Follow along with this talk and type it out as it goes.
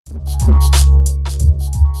Tune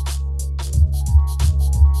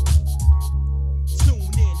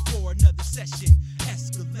in for another session.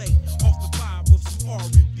 Escalate off the vibe of some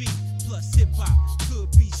R&B. Plus hip hop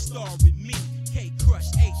could be starring me. K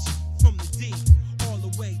Crush H from the D all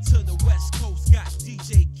the way to the West Coast. Got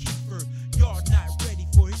DJ Kiefer. Y'all not ready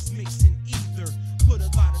for his mixing either. Put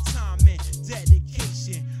a lot of time and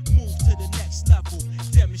dedication. Move to the next level.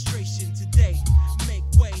 Demonstration today. Make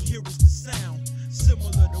way. Here is the sound.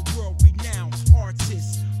 Similar to world renowned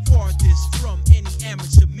artists. Farthest from any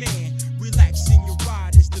amateur man. Relaxing your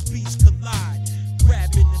ride as the beats collide.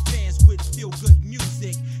 Grabbing the fans with feel good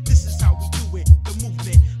music. This is how we do it. The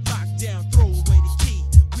movement. Lockdown. Throw away the key.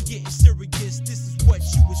 We getting serious. This is what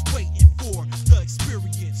you was waiting for. The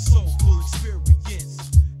experience. Soulful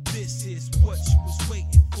experience. This is what you was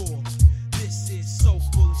waiting for. This is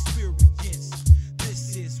soulful experience.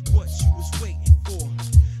 This is what you was waiting for.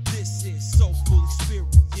 This is soulful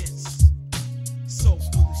experience.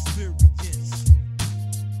 Soulful experience.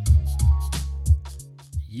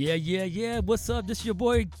 Yeah. What's up? This is your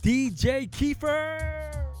boy DJ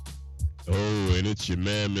Kiefer. Oh, and it's your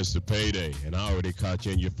man, Mr. Payday. And I already caught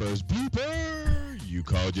you in your first blooper. You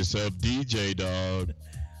called yourself DJ, dog.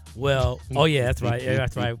 Well, oh yeah, that's right. Yeah,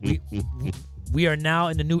 that's right. We are now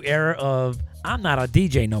in the new era of I'm not a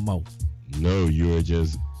DJ no more. No, you are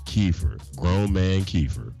just Kiefer, grown man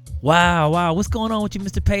Kiefer. Wow. What's going on with you,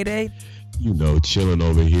 Mr. Payday? You know, chilling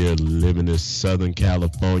over here, living this Southern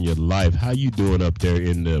California life. How you doing up there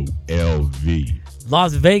in the LV?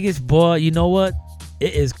 Las Vegas, boy, you know what?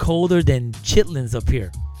 It is colder than chitlins up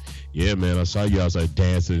here. Yeah, man, I saw you outside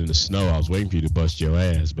dancing in the snow. I was waiting for you to bust your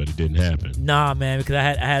ass, but it didn't happen. Nah, man, because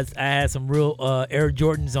I had some real Air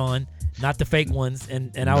Jordans on, not the fake ones,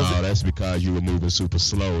 and I was. No, that's because you were moving super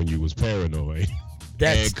slow and you was paranoid.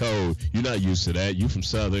 That's and cold. You're not used to that. You from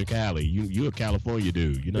Southern Cali. You a California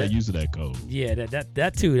dude. You're not used to that cold. Yeah,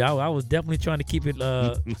 that too. I was definitely trying to keep it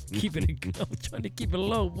I was trying to keep it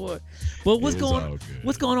low, boy. But what's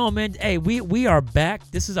going on, man? Hey, we are back.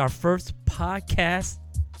 This is our first podcast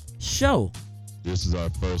show. This is our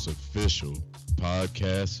first official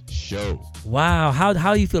podcast show. Wow,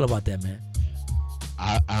 how you feel about that, man?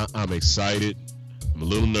 I'm excited. I'm a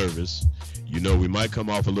little nervous. You know, we might come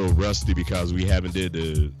off a little rusty because we haven't did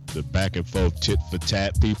the back and forth tit for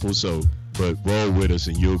tat people. So, but roll with us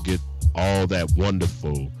and you'll get all that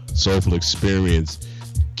wonderful soulful experience,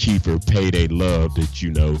 Kiefer Payday love that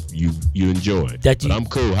you know you enjoy. But I'm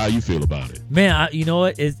cool. How you feel about it, man? You know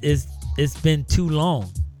what? It's been too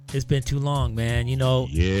long. It's been too long, man. You know.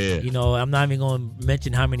 Yeah. You know, I'm not even going to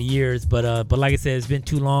mention how many years, but like I said, it's been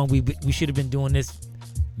too long. We should have been doing this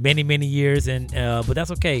many years, and but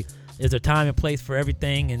that's okay. There's a time and place for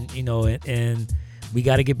everything, and you know, and we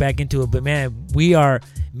got to get back into it. But man, me and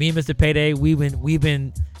Mr. Payday, we've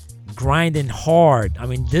been grinding hard. I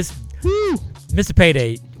mean, Mr.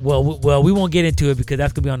 Payday. Well, we won't get into it because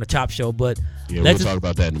that's gonna be on the Chop Show. But yeah, we'll talk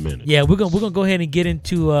about that in a minute. Yeah, we're gonna go ahead and get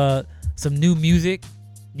into some new music.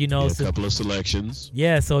 You know, a couple of selections.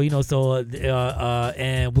 Yeah, so you know,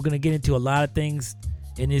 and we're gonna get into a lot of things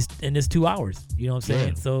in this 2 hours. You know what I'm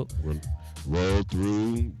saying? Yeah. So roll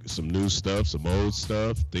through some new stuff, some old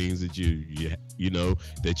stuff, things that you know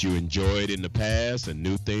that you enjoyed in the past, and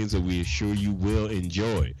new things that we assure you will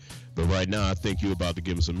enjoy. But right now, I think you're about to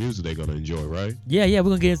give them some music they're gonna enjoy, right? Yeah,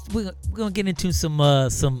 we're gonna get into some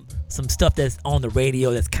stuff that's on the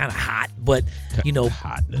radio that's kind of hot, but you know,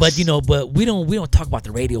 hotness. but we don't talk about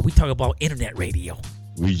the radio. We talk about internet radio.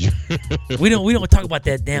 We don't talk about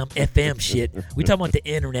that damn FM shit. We talk about the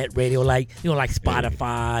internet radio, like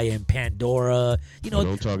Spotify and Pandora. You know, well,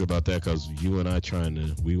 don't talk about that because you and I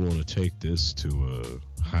we want to take this to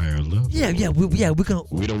a higher level. We're gonna.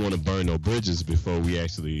 We don't want to burn no bridges before we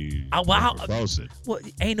actually cross it. Well,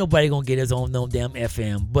 ain't nobody gonna get us on no damn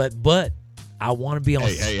FM, but I want to be on.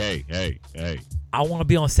 Hey. I want to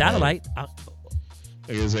be on satellite. Like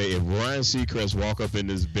I say, if Ryan Seacrest walk up in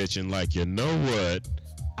this bitch and like, you know what?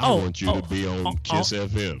 I want you to be on Kiss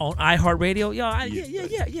FM. On iHeartRadio?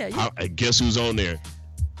 Yeah. I guess who's on there?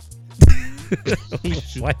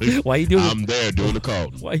 Why you doing I'm there doing the call.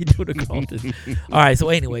 Why you doing the call? All right, so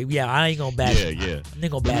anyway, I ain't gonna back. Yeah. I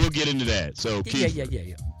ain't gonna back. We'll get into that. So, Keith, yeah.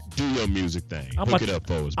 do your music thing. Hook it up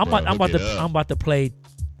for us, bro. I'm about to play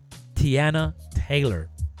Tiana Taylor.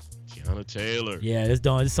 Tiana Taylor. Yeah, this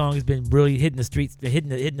song has been really hitting the streets, hitting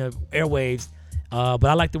the airwaves. But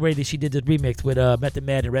I like the way that she did this remix with Method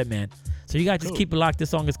Man and Redman. So you guys just keep it locked. This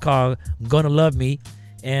song is called "Gonna Love Me."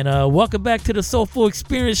 And welcome back to the Soulful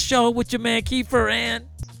Experience Show with your man Kiefer and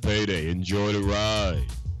Payday. Enjoy the ride.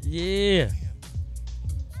 Yeah.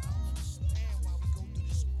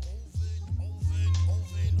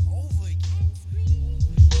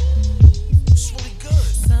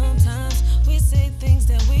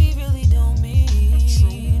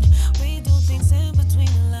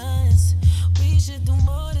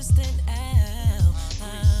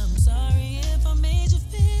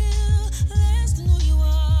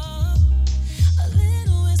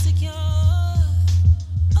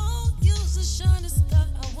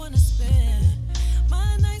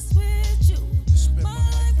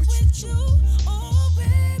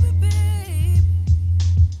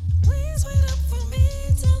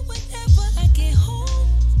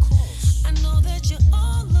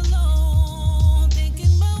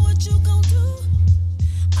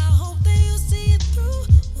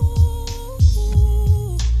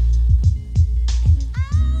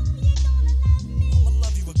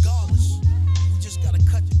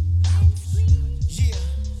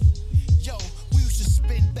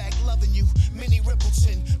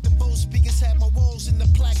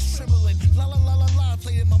 La la la la la,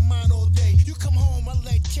 played in my mind all day. You come home, I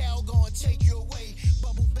let Cal go and take you away.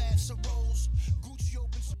 Bubble baths of rose, Gucci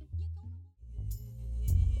open.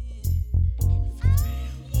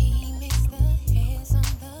 He makes the hairs on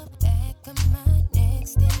the back of my neck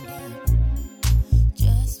stand up.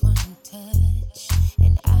 Just one touch,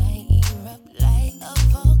 and I erupt like a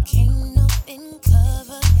volcano and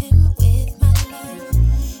cover him with my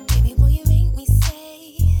love. Baby boy, you make me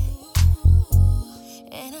say,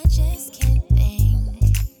 and I just can't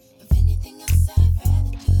think of anything else I'd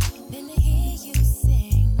rather do than to hear you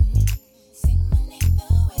sing my name the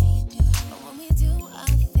way you do. But when we do our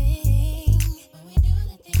thing, when we do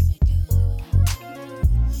the things we do,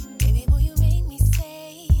 baby boy, you make me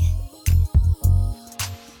say,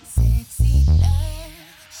 sexy love,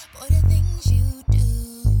 boy, the things you do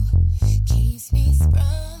keeps me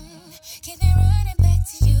sprung, keeps me running back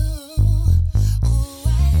to you. Ooh, I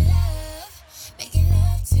love making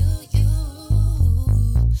love to you,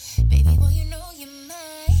 baby boy, you know you're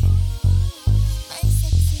my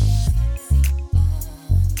sexy love,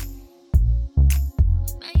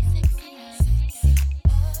 my sexy love,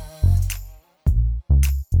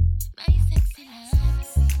 my sexy love.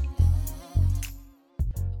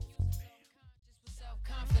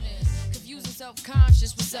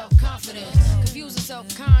 Self-conscious with self-confidence. Confusing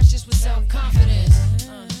self-conscious with self-confidence.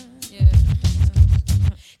 Yeah.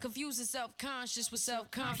 Confusing self-conscious with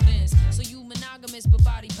self-confidence. So you monogamous but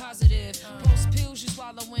body positive. Post pills you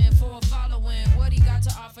swallowing for a following. What he got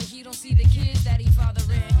to offer, he don't see the kids that he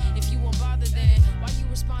fathering. If you won't bother then, why you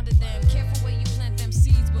respond to them? Careful where you plant them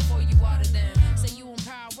seeds before you water them. Say you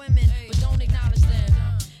empower women, but don't acknowledge them.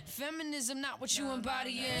 Feminism not what you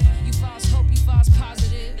embodying. You false hope, you false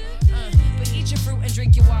positive. But eat your fruit and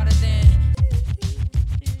drink your water then.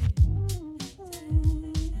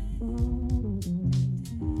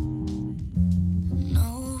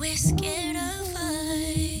 No, we're scared of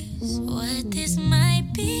us, what this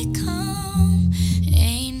might become.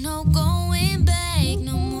 Ain't no going back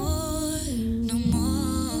no more, no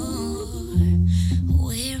more.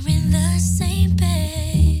 We're in the same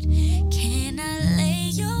bed, can I lay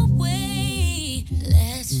your way?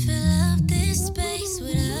 Let's fill up this space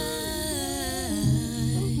with us.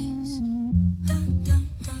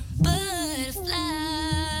 Butterfly,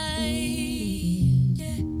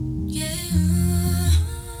 yeah.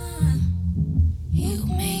 You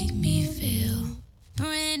make me feel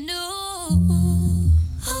brand new.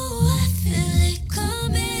 Oh, I feel it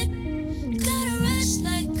coming. Gotta rush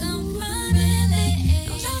like I'm running late.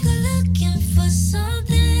 No longer looking for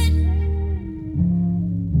something.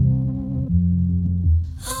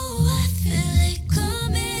 Oh, I feel it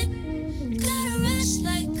coming. Gotta rush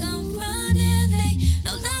like I'm running late.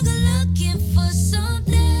 No longer looking for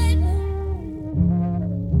something.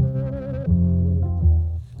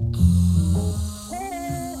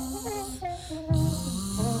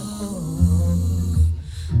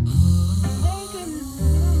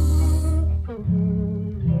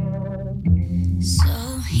 So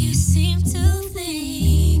you seem to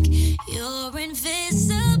think you're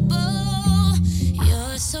invisible.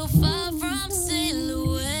 You're so far from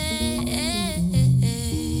silhouette.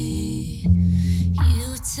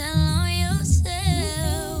 You tell on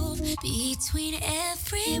yourself between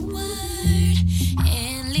every word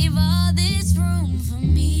and leave all this room for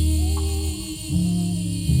me.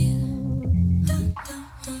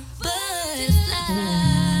 Butterfly,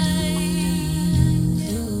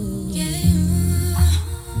 yeah.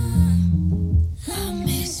 I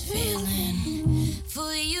miss feeling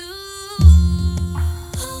for you.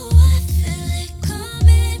 Oh, I feel it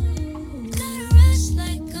coming. Gotta rush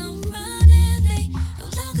like I'm running late. No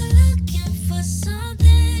longer looking for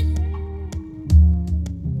something.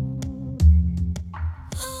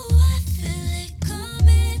 Oh, I feel it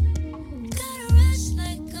coming. Gotta rush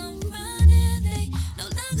like I'm running late. No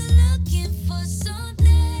longer looking for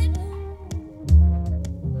something.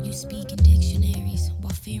 You speak in dictionaries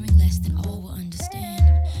while fearing less than all will understand.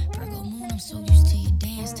 Virgo moon, I'm so used to your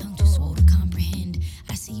dance, tongue too swole to comprehend.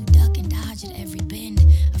 I see you duck and dodge at every bend,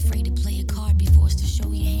 afraid to play a card, be forced to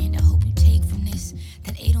show your hand. I hope you take from this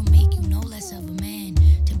that A don't make you no less of a man.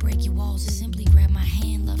 To break your walls, to simply grab my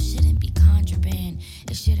hand. Love shouldn't be contraband.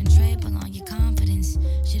 It shouldn't trample on your confidence.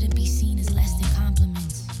 Shouldn't be seen as less than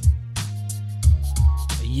compliments.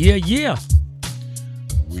 Yeah.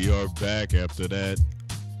 We are back after that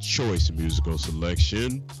choice musical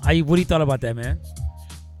selection. What do you thought about that, man?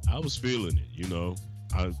 I was feeling it, you know.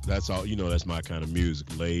 That's all, you know. That's my kind of music,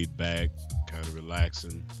 laid back, kind of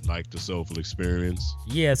relaxing, like the soulful experience.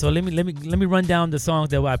 Yeah. So let me run down the songs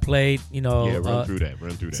that I played. You know. Yeah, run through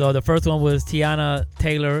that. So the first one was Tiana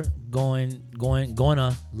Taylor,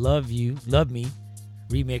 Gonna Love Me,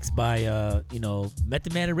 remixed by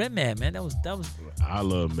Method Man and Redman. Man, that was. I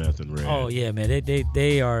love Meth and Red. Oh yeah, man.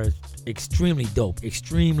 They are extremely dope.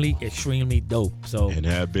 Extremely dope. So And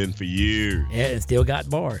have been for years. yeah, and still got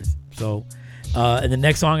bars. So, and the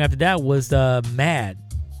next song after that was Mad.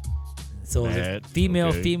 So it's a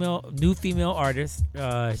Mad, new female artist.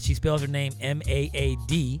 She spells her name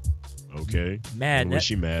Maad. Okay. Mad. What's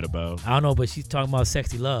she mad about? I don't know, but she's talking about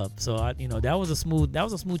sexy love. So that was a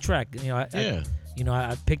smooth track.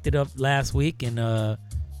 I picked it up last week, and I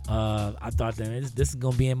thought that this is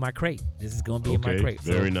gonna be in my crate. This is gonna be in my crate.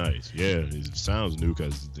 So, Very nice. Yeah, it sounds new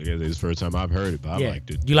because it's the first time I've heard it, but I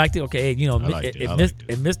liked it. You liked it? Okay. I liked it. I liked it.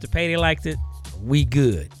 If Mr. Payday liked it, we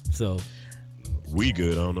good. So. We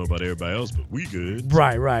good. I don't know about everybody else, but we good.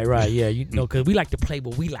 Right. Yeah, because we like to play,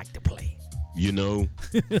 but we like to play. You know.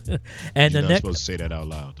 And You're the not next. supposed to say that out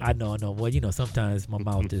loud. I know. Well, sometimes my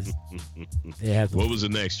mouth is. It has. What was the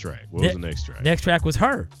next track? What was the next track? Next track was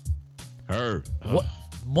Her. Her.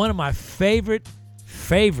 One of my favorite.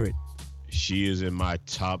 She is in my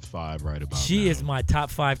top 5 right about now. She is my top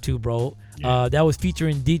 5 too, bro. Yeah. That was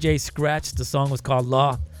featuring DJ Scratch. The song was called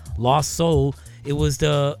Lost Soul. It was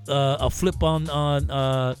a flip on Miss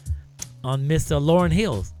Lauryn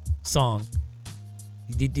Hill's song.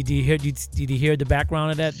 Did you hear the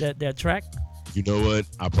background of that track? You know what?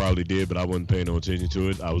 I probably did, but I wasn't paying no attention to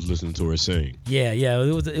it. I was listening to her sing. Yeah.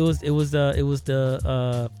 It was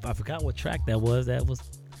the I forgot what track that was. That was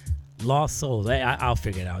Lost Souls. I'll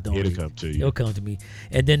figure it out. Don't It'll worry. come to you. It'll come to me.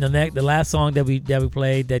 And then the last song that we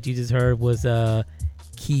played that you just heard was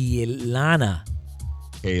Kehlani.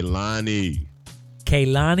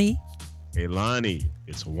 Kehlani.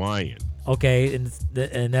 It's Hawaiian. Okay, and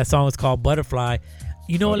that song is called Butterfly.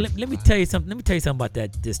 You know what? Let me tell you something. Let me tell you something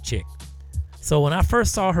about this chick. So when I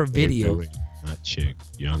first saw her video, Wait. Not chick,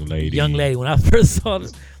 young lady. When I first saw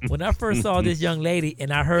this young lady,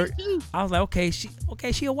 and I was like, okay, she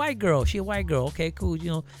a white girl. Okay, cool.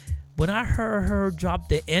 When I heard her drop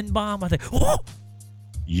the N-bomb, I was like, oh.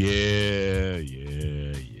 Yeah.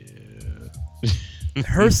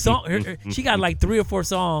 Her song, she got like 3 or 4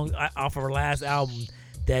 songs off of her last album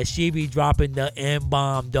that she be dropping the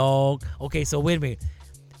N-bomb, dog. Okay, so wait a minute.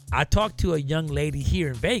 I talked to a young lady here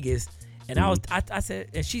in Vegas, and I said,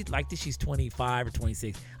 and she's like this, she's 25 or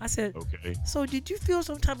 26. I said, Okay. so did you feel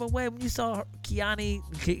some type of way when you saw her,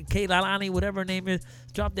 Kehlani, whatever her name is,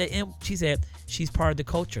 drop that M? She said, she's part of the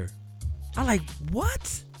culture. I'm like,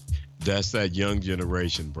 what? That's that young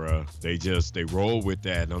generation, bro. They roll with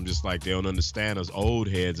that, and I'm just like, they don't understand us old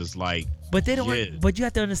heads. It's like, but they don't. yeah. But you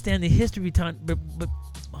have to understand the history time. But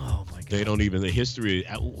oh my god, they don't even the history.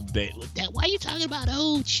 Why you talking about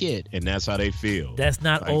old shit? And that's how they feel. That's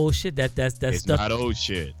not Like, old shit. That's it's stuff. not old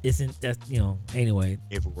shit. Isn't that Anyway,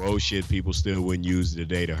 If it were old shit, people still wouldn't use it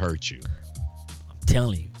today to hurt you. I'm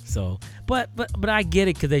telling you. So, but I get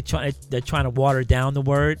it because they're trying to water down the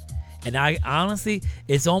word. And I honestly,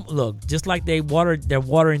 look, just like they're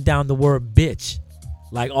watering down the word bitch.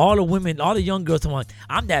 Like all the women, all the young girls talking,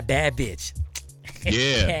 I'm that bad bitch.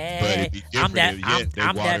 Yeah, but it'd be different. They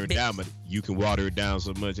I'm water that it bitch. down, but you can water it down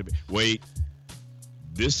so much. Wait,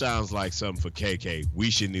 this sounds like something for KK. We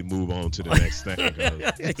shouldn't even move on to the next thing.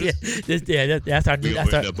 That's our new.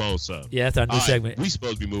 We'll end up on something. Yeah, that's our new All right, segment. we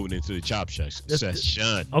supposed to be moving into the chop session.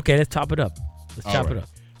 Okay, let's top it up. All Chop right. it up.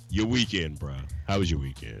 Your weekend, bro. How was your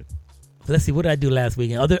weekend? Let's see, what did I do last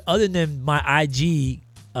weekend? Other than my IG,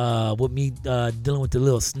 with me dealing with the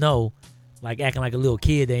little snow, like acting like a little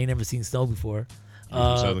kid that ain't never seen snow before. You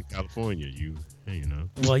from Southern California, you know.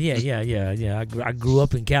 Well, yeah. I grew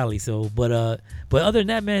up in Cali, so but other than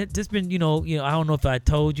that, man, just been I don't know if I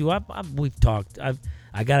told you, we've talked. I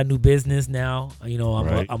got a new business now.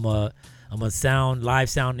 I'm a live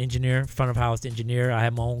sound engineer, front of house engineer. I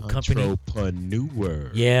have my own company. Entrepreneur.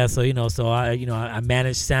 Yeah, so I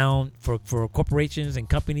manage sound for corporations and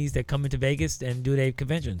companies that come into Vegas and do their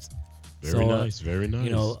conventions. Very nice, very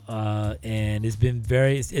nice. And it's been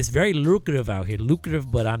it's very lucrative out here.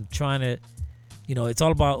 But I'm trying to, it's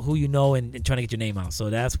all about who you know and trying to get your name out. So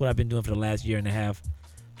that's what I've been doing for the last year and a half,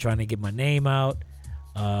 trying to get my name out.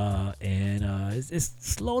 It's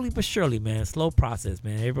slowly but surely, man. Slow process,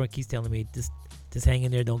 man. Everyone keeps telling me just hang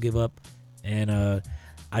in there, don't give up. And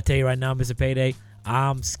I tell you right now, Mr. Payday,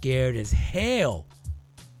 I'm scared as hell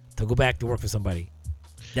to go back to work for somebody.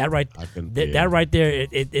 That right there,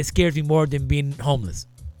 it scares me more than being homeless.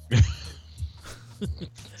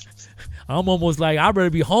 I'm almost like I'd rather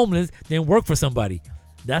be homeless than work for somebody.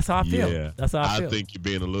 That's how I feel. Yeah. That's how I feel. I think you're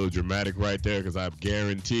being a little dramatic right there because I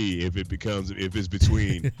guarantee if it's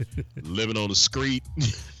between living on the street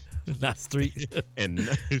Not street.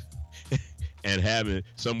 and and having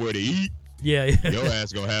somewhere to eat, Yeah. your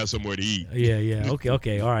ass gonna have somewhere to eat. Yeah.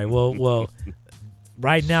 Okay. All right. Well.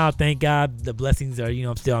 Right now, thank God, the blessings are.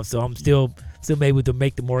 I'm still able to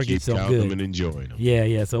make the mortgage. Keep So I'm counting them good. and enjoying them.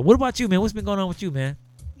 Yeah. So what about you, man? What's been going on with you, man?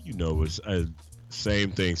 You know, it's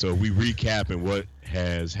same thing. So we recapping what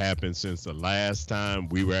has happened since the last time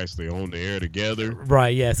we were actually on the air together.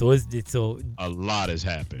 Right. Yeah. So so. A lot has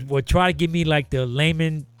happened. Well, try to give me like the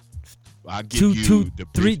layman. I'll give the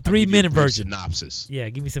brief, 3 minute version. synopsis. Yeah.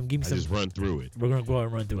 Give me some. I just run through it. We're gonna go ahead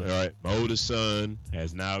and run through All it. right. My oldest son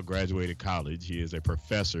has now graduated college. He is a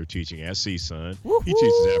professor teaching at CSUN. Woo-hoo! He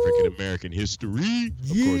teaches African American history. Of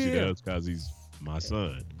course he Yeah. does, because he's my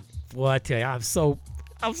son. Well, I tell you, I'm so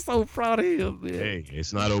proud of him, man. Hey,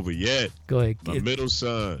 it's not over yet. Go ahead. My middle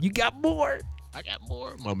son. You got more. I got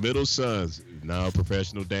more. My middle son's now a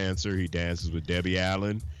professional dancer. He dances with Debbie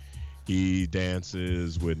Allen. He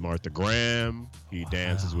dances with Martha Graham. He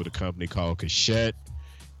dances with a company called Cachette,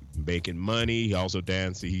 making money. He also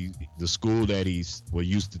dances. The school that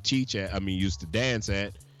used to dance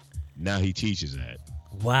at, now he teaches at.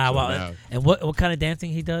 Wow. So Wow. now- And what kind of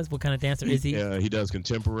dancing he does? What kind of dancer is he? He does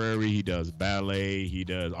contemporary. He does ballet. He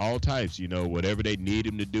does all types. Whatever they need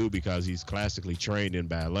him to do, because he's classically trained in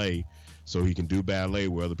ballet. So he can do ballet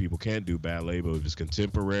where other people can't do ballet. But if it's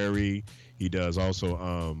contemporary, he does also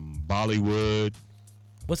Bollywood.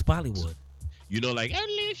 What's Bollywood? Like when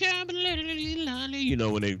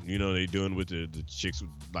they doing with the chicks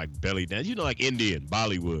with like belly dance. Like Indian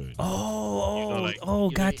Bollywood.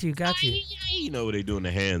 Got you. Where they doing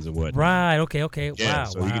the hands and whatnot. Right. Okay. Yeah, Wow.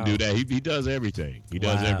 so he can do that. He does everything. He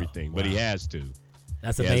does Wow, everything, but he wow. has to. That's He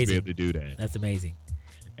has to be amazing. able to do that. That's amazing.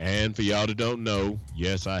 And for y'all that don't know,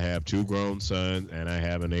 yes, I have 2 grown sons and I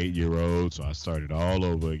have an 8-year-old. So I started all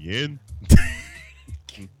over again.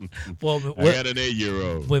 Well, I got an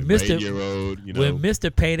 8-year-old. when An Mr. 8-year-old, When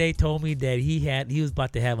Mr. Payday told me that he was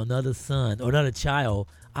about to have another son or another child,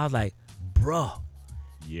 I was like, bro,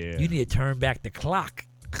 yeah, you need to turn back the clock.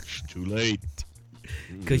 too late.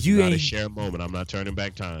 'Cause It's you not a ain't- share moment. I'm not turning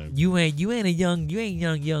back time. You ain't a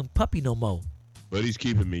young puppy no more. But he's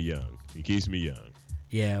keeping me young. He keeps me young.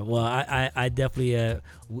 Yeah, well, I definitely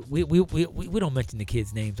we don't mention the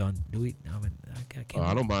kids' names on, do we?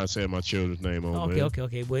 I don't mind saying my children's name on there.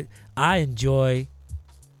 Okay. But I enjoy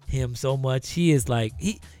him so much. He is like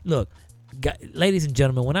ladies and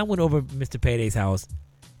gentlemen. When I went over to Mr. Payday's house,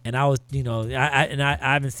 and I was, I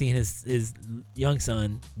haven't seen his youngest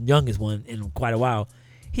one in quite a while.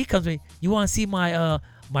 He comes to me, you want to see my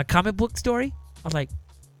my comic book story? I was like,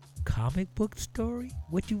 comic book story?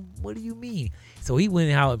 What do you mean? So he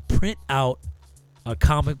went out and print out a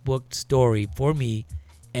comic book story for me,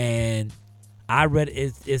 and I read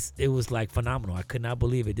it. It was like phenomenal. I could not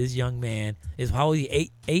believe it. This young man is how old? Is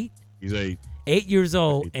he? Eight? He's 8. 8 years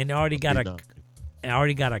old, and already got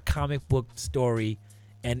Nine. a comic book story,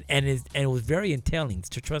 and it was very entailing.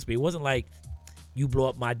 To trust me, it wasn't like you blow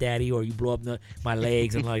up my daddy or you blow up my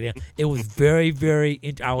legs and like that. It was very, very.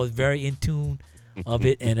 I was very in tune of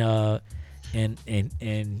it, and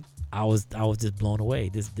I was just blown away.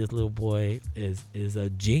 This little boy is a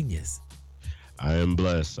genius. I am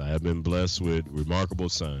blessed. I have been blessed with remarkable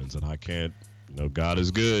sons, and I can't. God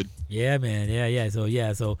is good. Yeah, man.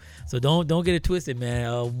 Yeah. So don't get it twisted,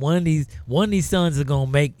 man. One of these sons is gonna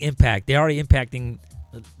make impact. They're already impacting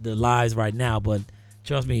the lives right now, but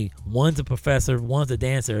trust me, one's a professor, one's a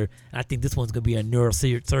dancer. I think this one's gonna be a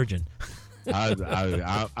neurosurgeon.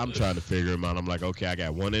 I'm trying to figure him out. I'm like, okay, I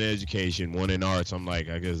got one in education, one in arts. I'm like,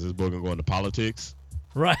 I guess this boy gonna go into politics.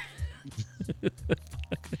 Right.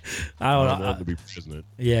 I don't want to be president.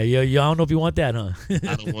 Yeah. I don't know if you want that, huh?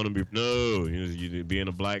 I don't want to be. No, you being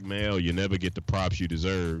a black male, you never get the props you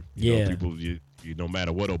deserve. People, no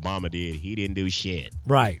matter what Obama did, he didn't do shit.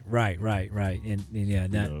 Right. And yeah,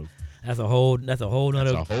 that's a whole nother. That's a whole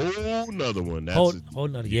nother one. That's whole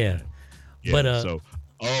nother. Yeah. Yeah. But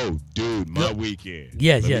dude, my weekend.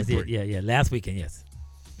 Yes. Last weekend, yes.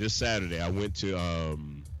 This Saturday, I went to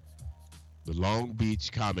the Long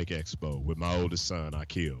Beach Comic Expo with my oldest son,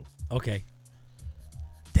 Akil. Okay.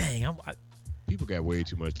 Dang, People got way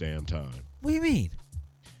too much damn time. what do you mean?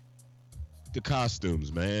 The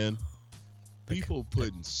costumes, man. People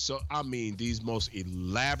putting these most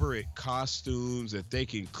elaborate costumes that they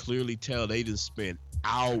can clearly tell they just spent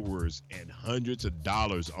hours and hundreds of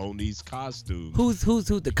dollars on these costumes. Who's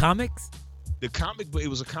the comics? The comic book. It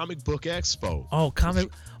was a comic book expo. Oh,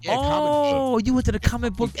 comic. Yeah, oh, you went to the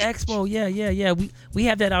comic book expo. Yeah. We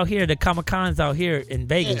have that out here. The Comic Cons out here in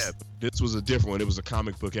Vegas. Yeah, this was a different one. It was a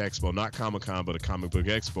comic book expo, not Comic Con, but a comic book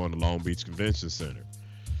expo in the Long Beach Convention Center.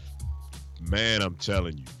 Man, I'm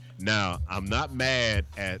telling you. Now, I'm not mad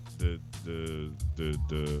at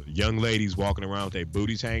the young ladies walking around with their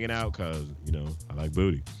booties hanging out, cause I like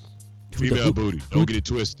booty. Female booty. Don't get it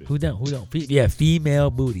twisted. Who don't? Yeah,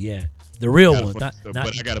 female booty. Yeah, the real ones. Not,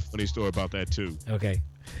 But I got a funny story about that too. okay.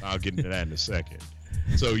 I'll get into that in a second.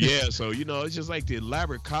 So yeah, it's just like the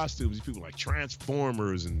elaborate costumes. These people like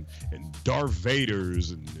Transformers and Darth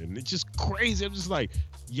Vaders and it's just crazy. I'm just like,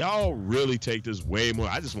 y'all really take this way more.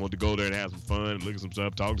 I just want to go there and have some fun, look at some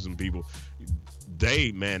stuff, talk to some people.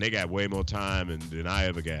 They got way more time than I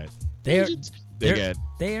ever got. They're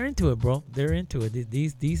into it, bro. They're into it.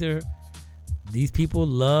 These people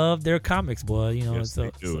love their comics, boy. Yes, they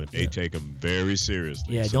do it. They take them very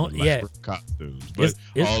seriously. Yeah, costumes, but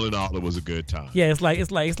all in all, it was a good time. Yeah, it's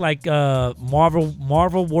like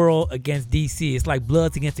Marvel World against DC. It's like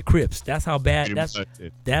Bloods against the Crips. That's how bad.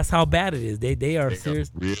 That's how bad it is. They are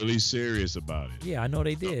serious. Really serious about it. Yeah, I know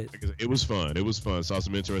they did. It was fun. Saw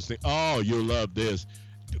some interesting. Oh, you'll love this.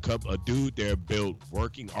 A dude there built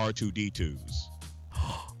working R2D2s.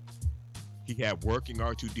 He had working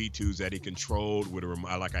R2D2s that he controlled with a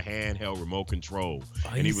handheld remote control,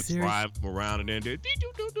 and he would drive them around, and then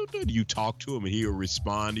you talk to him, and he would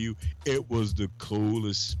respond to you. It was the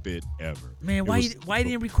coolest spit ever. Man, why you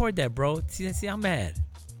didn't record that, bro? See, I'm mad.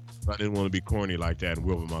 I didn't want to be corny like that and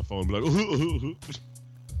whip with my phone, and be like,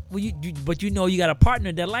 well, but you got a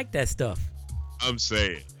partner that like that stuff. I'm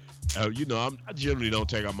saying. I generally don't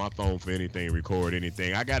take out my phone for anything, record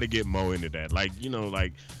anything. I got to get more into that. Like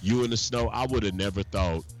you in the snow, I would have never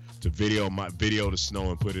thought to video the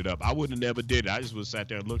snow and put it up. I would have never did it. I just would have sat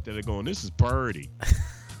there and looked at it going, this is pretty.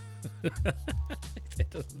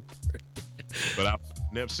 But I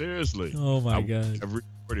never, seriously. Oh my God. I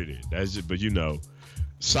recorded it. That's just, but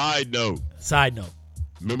side note.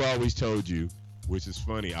 Remember I always told you, which is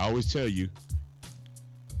funny, I always tell you,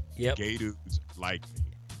 gay dudes like me.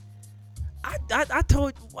 I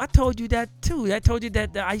told you that too. I told you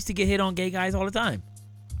that I used to get hit on gay guys all the time.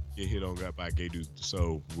 Get hit on by gay dudes.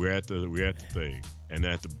 So we're at the thing, and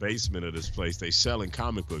at the basement of this place, they selling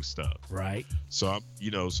comic book stuff. Right. So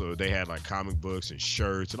so they had like comic books and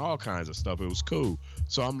shirts and all kinds of stuff. It was cool.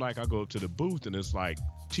 So I'm like, I go up to the booth and it's like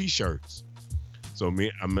T-shirts. So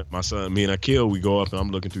me and Akil, we go up and I'm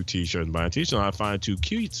looking through T-shirts and buying T-shirts. And I find two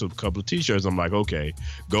cute, so a couple of T-shirts. I'm like, okay,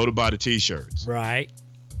 go to buy the T-shirts. Right.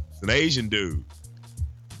 An Asian dude.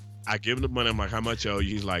 I give him the money. I'm like, how much owe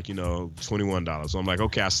you? He's like, $21. So I'm like,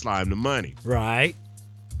 okay, I slide him the money. Right.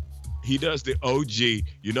 He does the OG.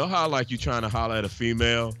 You know how like you trying to holler at a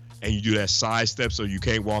female and you do that sidestep so you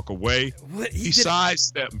can't walk away? What? He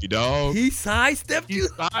sidestepped me, dog. He sidestepped you? He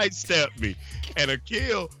sidestepped me. And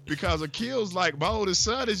because Akil's like, my oldest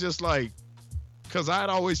son is just like, because I'd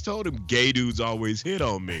always told him gay dudes always hit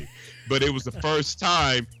on me. But it was the first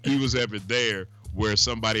time he was ever there where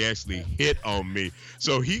somebody actually hit on me.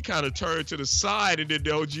 So he kind of turned to the side and then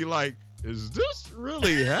the OG like, is this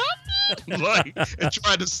really happening? And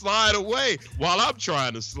tried to slide away while I'm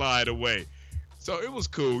trying to slide away. So it was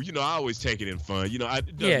cool. I always take it in fun. Yeah. I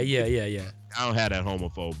don't have that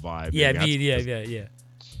homophobe vibe. Yeah, yeah.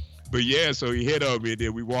 But yeah, so he hit on me and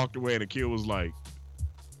then we walked away and the kid was like,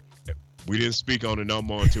 we didn't speak on it no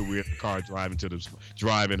more until we were in the car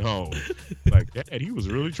driving home. Like, Dad, he was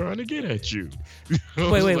really trying to get at you.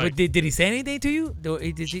 Wait, did he say anything to you?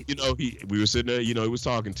 We were sitting there, he was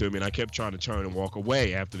talking to me, and I kept trying to turn and walk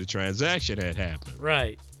away after the transaction had happened.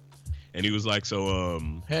 Right. And he was like, so,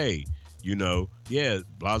 hey, yeah,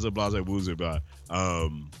 blaza, woozy, blah. A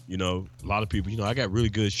lot of people, I got really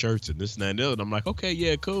good shirts and this and that and the other. And I'm like, okay,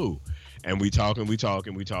 yeah, cool. And we talking.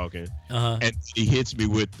 Uh-huh. And he hits me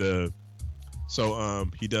with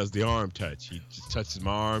he does the arm touch. He just touches my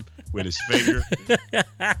arm with his finger.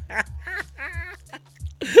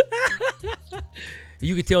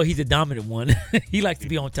 You can tell he's a dominant one. He likes to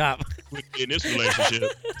be on top. In this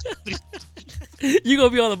relationship. You gonna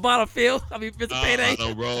be on the bottom, Phil? I mean, Mr. Payday. I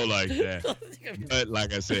don't roll like that. But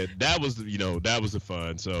like I said, that was the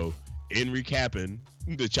fun. So in recapping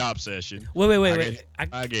the chop session. Wait.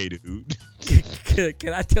 I gay dude.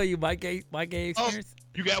 Can I tell you my gay experience?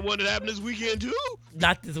 You got one that happened this weekend too?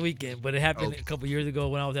 Not this weekend, but it happened a couple years ago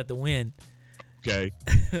when I was at the Wynn. Okay.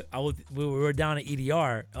 We were down at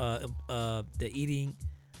EDR, the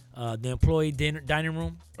employee dining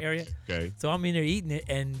room area. Okay. So I'm in there eating it,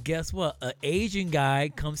 and guess what? An Asian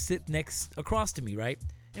guy comes sit across to me, right?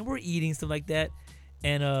 And we're eating stuff like that,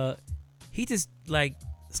 and he just like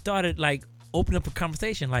started like opening up a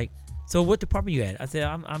conversation, like, so what department you at? I said,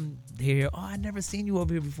 I'm here. Oh, I never seen you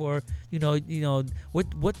over here before. What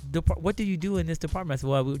do you do in this department? I said,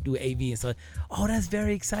 well, we do AV and stuff. Oh, that's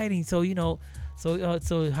very exciting. So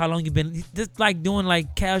So how long you been? Just like doing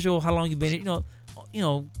like casual. How long you been? You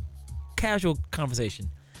know, casual conversation.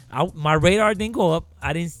 My radar didn't go up.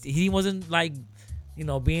 He wasn't like,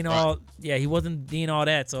 being all. Yeah, he wasn't being all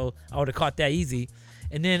that. So I would have caught that easy.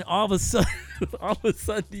 And then all of a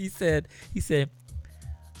sudden, he said,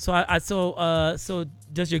 so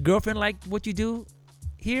does your girlfriend like what you do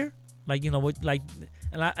here? Like, what, like,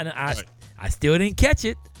 and I still didn't catch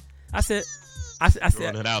it. I said,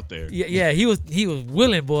 Throwing it out there. Yeah, he was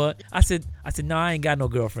willing, boy. I said, no, I ain't got no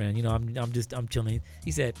girlfriend. I'm chilling. He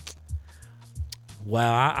said,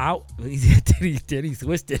 well, he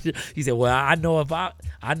switched it. He said, well, I know if how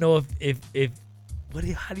do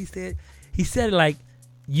you say it? He said it like,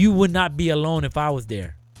 you would not be alone if I was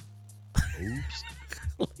there. Oops.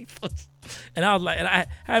 And I was like, and I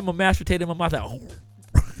had my mashed potato in my mouth. Like,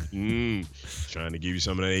 Trying to give you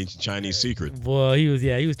some of that ancient Chinese secret. boy, he was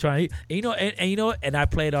trying. And I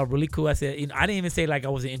played off really cool. I said, I didn't even say like I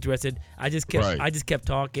wasn't interested. I just kept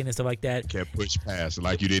talking and stuff like that. Kept push past it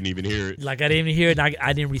like you didn't even hear it. Like I didn't even hear it, and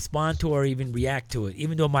I didn't respond to or even react to it,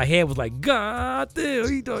 even though my head was like, God damn,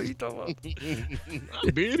 he talking about?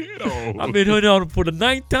 I'm being hit on. I've been hit on for the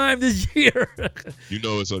 9th time this year.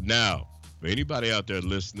 So now, for anybody out there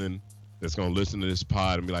listening that's going to listen to this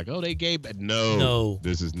pod and be like, oh, they gay. No.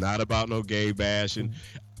 This is not about no gay bashing.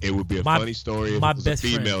 It would be a funny story if it was a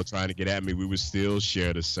female trying to get at me. We would still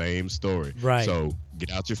share the same story. Right. So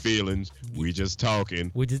get out your feelings. We just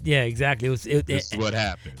talking. Yeah, exactly. This is what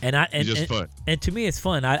happened. And just fun. And to me, it's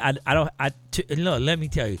fun. Look, let me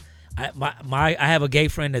tell you, I have a gay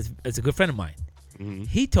friend that's a good friend of mine. Mm-hmm.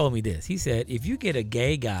 He told me this. He said, if you get a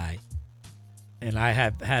gay guy, and I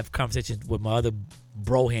have conversations with my other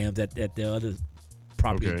brohams at the other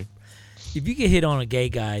property. Okay. If you get hit on a gay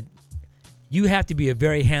guy, you have to be a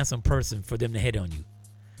very handsome person for them to hit on you.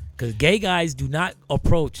 Because gay guys do not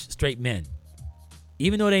approach straight men.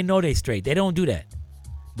 Even though they know they straight. They don't do that.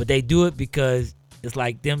 But they do it because it's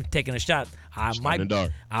like them taking a shot. I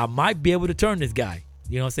might be able to turn this guy.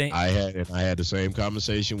 You know what I'm saying? I had the same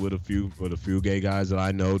conversation with a few gay guys that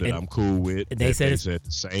I know that I'm cool with. And they said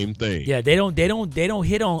the same thing. Yeah, they don't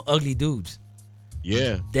hit on ugly dudes.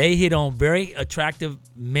 Yeah. They hit on very attractive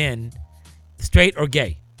men, straight or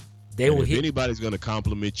gay. If anybody's gonna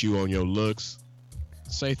compliment you on your looks,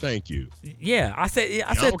 say thank you. Yeah, I said.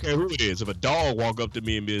 I don't care who it is. If a dog walk up to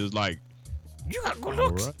me and be like, "You got good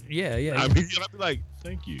looks," right. Yeah. I'd be like,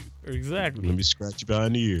 "Thank you." Exactly. Let me scratch you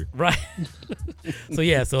behind the ear. Right.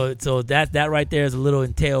 So that right there is a little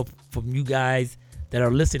entail from you guys that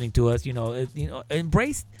are listening to us.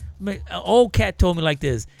 Embrace. An old cat told me like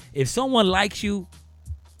this: if someone likes you,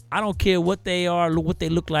 I don't care what they are, what they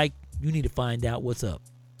look like. You need to find out what's up.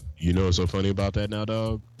 You know what's so funny about that now,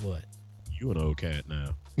 dog? What? You an old cat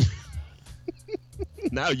now.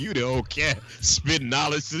 Now you the old cat spitting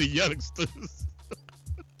knowledge to the youngsters.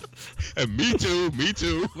 And me too.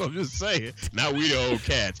 I'm just saying. Now we the old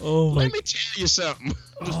cats. Let me tell you something.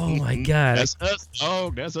 Oh my God. That's us.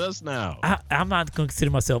 Oh, that's us now. I'm not gonna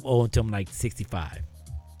consider myself old until I'm like 65.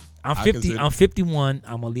 I'm 50. I'm 51.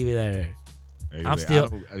 I'm gonna leave it there. I'm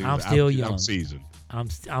still young. I'm seasoned. I'm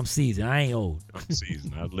seasoned. I ain't old. I'm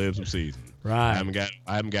seasoned. I've lived some seasons. Right. I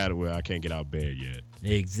haven't got it where I can't get out of bed yet.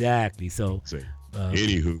 Exactly. So.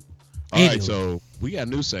 Anywho. All right. So we got a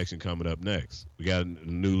new section coming up next. We got a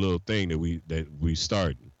new little thing that we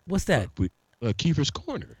started. What's that? Kiefer's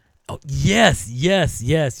Corner. Oh yes. This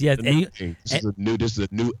is a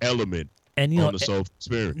new element on the Soul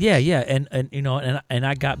Experience. Yeah. And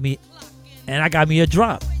I got me a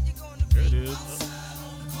drop. There it is.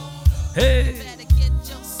 Hey.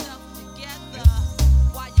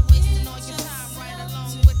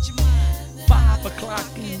 5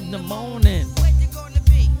 o'clock in the morning.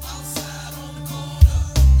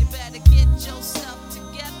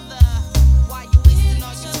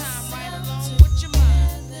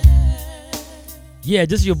 Yeah,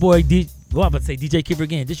 this is your boy I'm about to say DJ Kiefer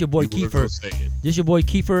again. This is your boy Kiefer. This is your boy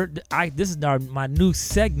Kiefer. This is my new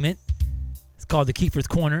segment. It's called the Kiefer's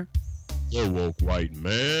Corner. The woke white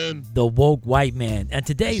man. The woke white man. And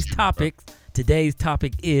today's topic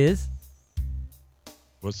is.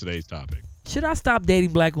 What's today's topic? Should I stop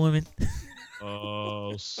dating black women?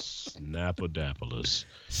 Oh, snap-a-dapalus.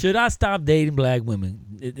 Should I stop dating black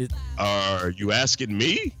women? Are you asking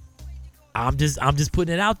me? I'm just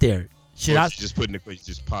putting it out there. Should I just putting it? You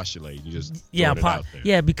just postulate. You just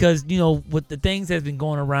because with the things that's been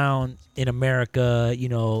going around in America,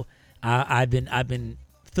 I've been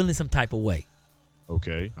feeling some type of way.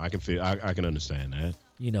 Okay, I can understand that.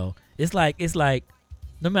 It's like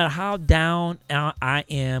no matter how down I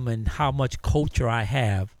am and how much culture I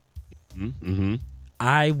have, mm-hmm.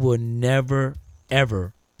 I will never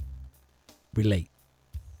ever relate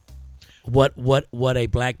what a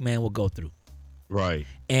black man will go through. Right.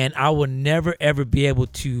 And I will never ever be able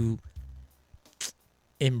to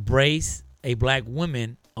embrace a black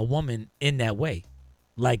woman, a woman in that way.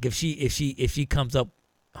 Like if she comes up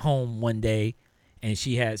home one day and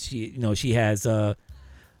she has a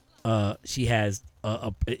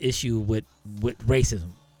issue with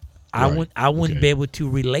racism. Right. I wouldn't Okay. be able to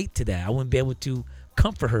relate to that. I wouldn't be able to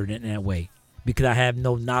comfort her in that way because I have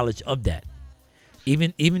no knowledge of that.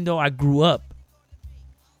 Even though I grew up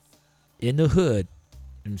in the hood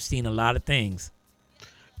and seen a lot of things.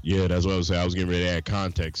 Yeah, that's what I was saying. I was getting ready to add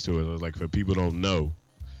context to it. I was like, for people who don't know,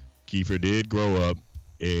 Kiefer did grow up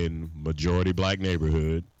in majority black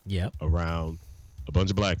neighborhood Yep. around a bunch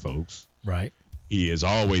of black folks. Right. He is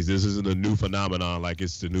always, this isn't a new phenomenon like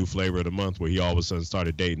it's the new flavor of the month where he all of a sudden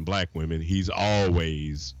started dating black women. He's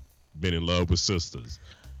always been in love with sisters.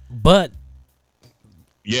 But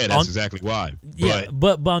Yeah, that's exactly why. yeah,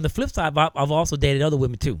 but on the flip side, I've also dated other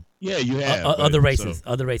women too. Yeah, you have. Other but- races, so-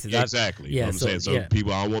 other races. Exactly. Yeah, I'm saying. So yeah.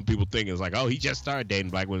 people, I don't want people thinking it's like, oh, he just started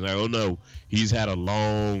dating black women. Like, oh no, he's had a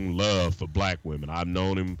long love for black women. I've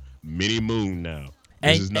known him many moon now.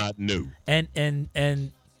 This is not new. And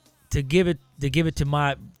to give it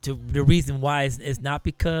to the reason why it's not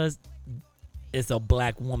because it's a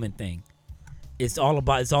black woman thing. It's all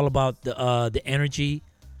about the energy.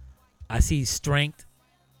 I see strength.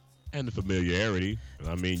 And the familiarity.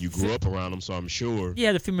 I mean, you grew up around them, so I'm sure.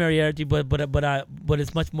 Yeah, the familiarity, but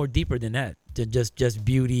it's much more deeper than that. Than just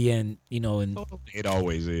beauty and and It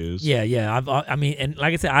always is. yeah. I mean, and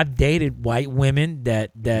like I said, I've dated white women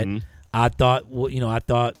that Mhm. I thought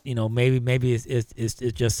maybe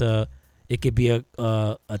it's just it could be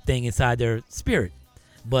a thing inside their spirit,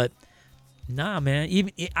 but nah, man.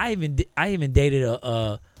 I even dated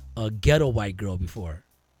a ghetto white girl before,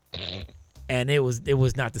 and it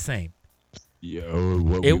was not the same. Yeah, or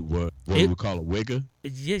what It- we would call a wigger.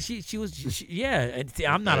 Yeah, she was yeah. And see,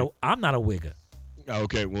 I'm not a wigger.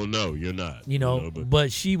 Okay, well, no, you're not. But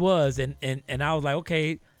But she was, and I was like,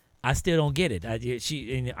 okay, I still don't get it.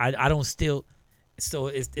 I don't still. So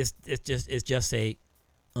it's just a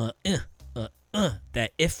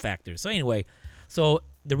that if factor. So anyway, so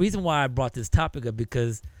the reason why I brought this topic up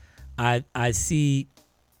because I see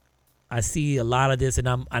a lot of this, and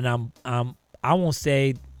I won't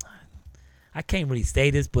say I can't really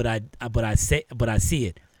say this, but I see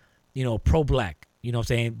it. Pro black. You know what I'm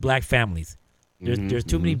saying? Black families. There's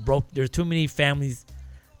too many families,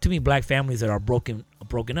 too many black families that are broken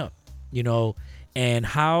up. And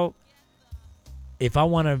how if I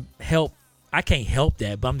want to help, I can't help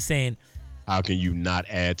that, but I'm saying, how can you not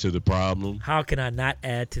add to the problem? how can I not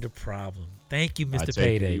add to the problem? Thank you, I Mr. take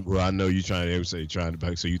Payday. it- Well, I know you're trying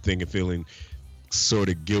to, so you thinking, feeling sort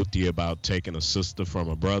of guilty about taking a sister from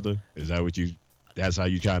a brother? Is that what that's how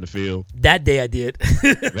you trying to feel? That day I did.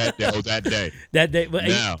 That day. That day. But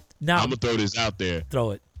Now, now I'm gonna throw this out there.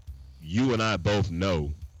 throw it. You and I both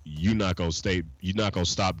know you're not gonna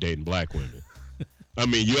stop dating black women. I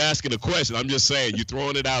mean, you asking a question. I'm just saying, you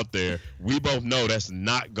throwing it out there. We both know that's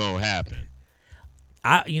not gonna happen.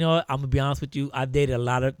 I'm gonna be honest with you. I've dated a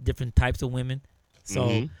lot of different types of women,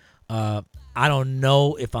 so I don't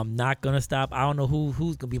know if I'm not gonna stop. I don't know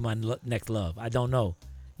who's gonna be my next love. I don't know,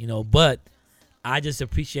 But I just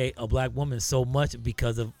appreciate a black woman so much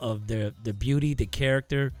because of the beauty, the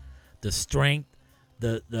character, the strength,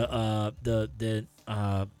 the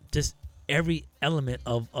just every element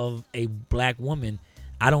of a black woman.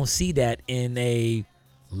 I don't see that in a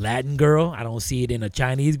Latin girl. I don't see it in a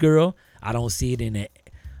Chinese girl. I don't see it in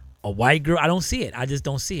a white girl. I don't see it. I just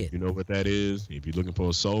don't see it. You know what that is? If you're looking for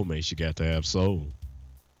a soulmate, you got to have soul.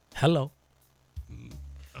 Hello.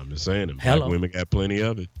 I'm just saying, and Hello. black women got plenty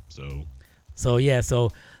of it. So Yeah,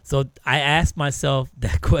 so I asked myself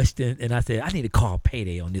that question, and I said, I need to call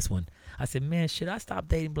Payday on this one. I said, man, should I stop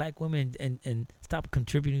dating black women and stop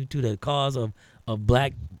contributing to the cause of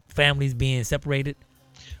black families being separated?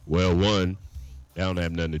 well, one, that don't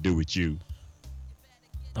have nothing to do with you.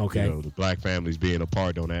 Okay. The black families being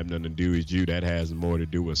apart don't have nothing to do with you. That has more to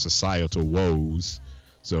do with societal woes.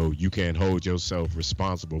 So you can't hold yourself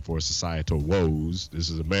responsible for societal woes. This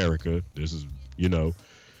is America. This is,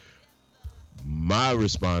 my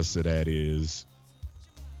response to that is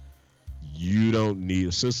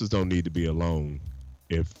sisters don't need to be alone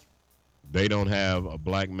if they don't have a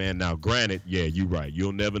black man. Now, granted, yeah, you're right.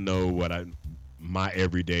 You'll never know my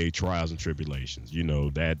everyday trials and tribulations.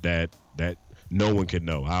 That no one can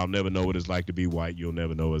know. I'll never know what it's like to be white. You'll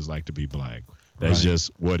never know what it's like to be black. That's Right.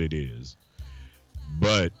 just what it is.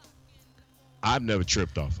 But I've never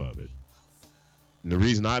tripped off of it. And the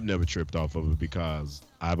reason I've never tripped off of it because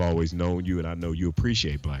I've always known you and I know you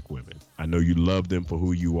appreciate black women. I know you love them for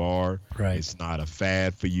who you are. Right. It's not a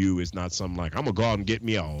fad for you. It's not something like, I'm going to go out and get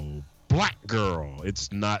me a black girl.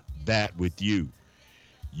 It's not that with you.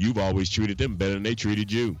 You've always treated them better than they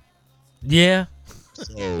treated you. Yeah.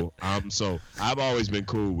 So I've always been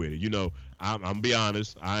cool with it. You know, I'm be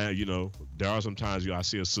honest. There are some times I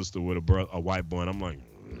see a sister with a white boy and I'm like,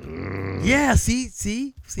 Yeah.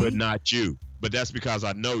 See. but not you. But that's because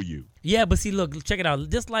I know you. Yeah, but see, look, check it out.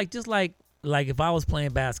 Just like if I was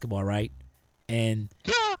playing basketball, right? And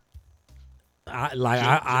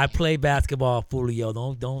I play basketball fully, yo.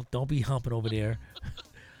 Don't be humping over there.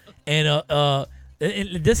 And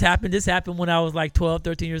this happened when I was like 12,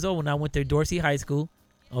 13 years old when I went to Dorsey High School,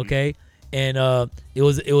 okay? And it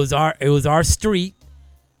was our street,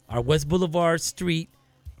 our West Boulevard street,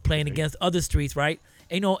 playing against other streets, right?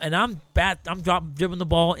 And, and I'm dribbling the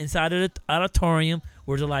ball inside of the auditorium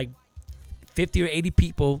where there's like 50 or 80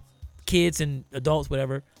 people, kids and adults,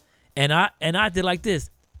 whatever. And I did like this.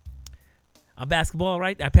 I'm basketball,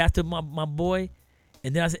 right? I passed to my boy,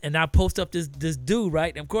 and then I post up this dude,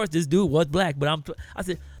 right? And of course, this dude was black, but I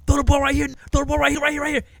said, throw the ball right here, right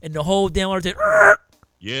here, and the whole damn auditorium said, "Arr!"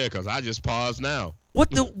 Yeah, because I just paused now.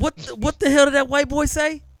 What the hell did that white boy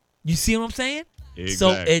say? You see what I'm saying? Exactly.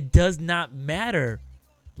 So it does not matter,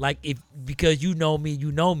 like because you know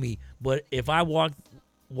me. But if I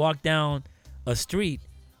walk down a street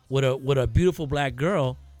with a beautiful black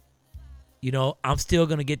girl, I'm still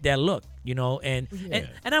gonna get that look, and I'm but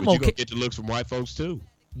you okay. gonna get the looks from white folks too.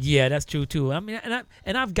 Yeah, that's true too. I mean,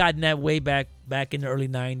 and I've gotten that way back in the early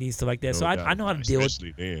 '90s, stuff like that. So I know how to deal with.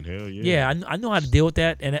 Especially then, hell yeah. Yeah, I know how to deal with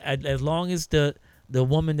that, and as long as the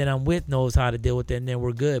woman that I'm with knows how to deal with it, then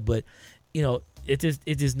we're good. But it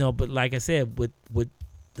just no. But like I said, with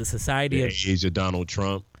the society The of age of Donald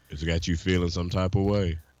Trump, it's got you feeling some type of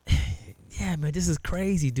way. yeah, man, this is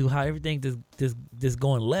crazy, dude. How everything just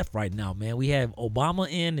going left right now, man. We have Obama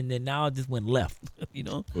in, and then now it just went left.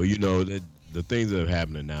 Well, the things that are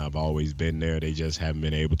happening now have always been there. They just haven't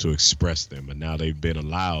been able to express them, and now they've been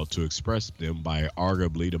allowed to express them by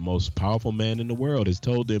arguably the most powerful man in the world has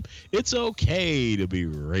told them it's okay to be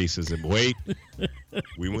racist. And wait,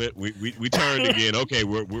 we turned again. Okay,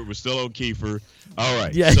 we're still on Kiefer. All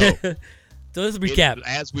right, Yeah. So So let's recap.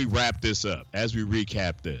 as we wrap this up, as we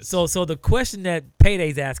recap this. So the question that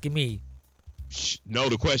Payday's asking me, No,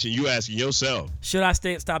 the question you asking yourself. should I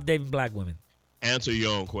stop dating black women? Answer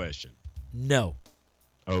your own question. No,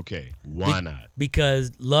 Okay, why not?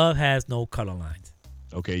 because love has no color lines.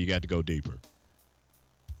 Okay, you got to go deeper.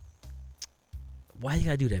 Why you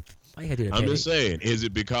gotta do that? Why you gotta do that? I'm Payday? just saying, is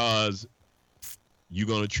it because you're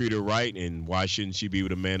going to treat her right, and why shouldn't she be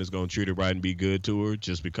with a man that's going to treat her right and be good to her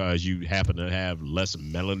just because you happen to have less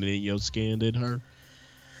melanin in your skin than her?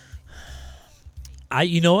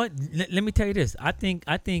 You know what? Let me tell you this. I think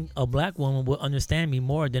a black woman will understand me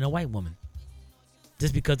more than a white woman,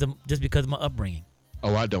 just because of my upbringing.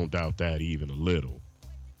 Oh, I don't doubt that even a little.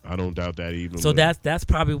 I don't doubt that even a So little.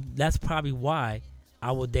 that's probably why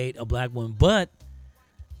I will date a black woman. But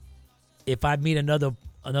if I meet another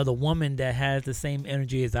woman that has the same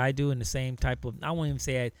energy as I do and the same type of, I won't even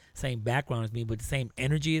say same background as me, but the same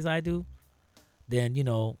energy as I do, then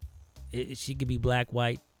she could be black,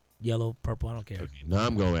 white, yellow, purple. I don't care. Okay, now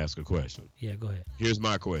I'm going to ask a question. Yeah, go ahead. Here's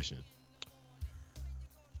my question.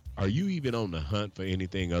 Are you even on the hunt for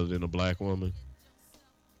anything other than a black woman?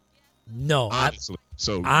 No, Honestly.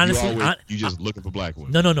 honestly, you just looking for black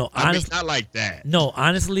women? no. I mean, Honestly, not like that. no.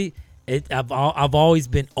 Honestly, I've always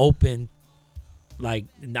been open. Like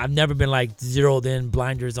I've never been like zeroed in,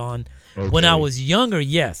 blinders on. When I Okay. was younger,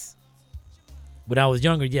 yes. When I was in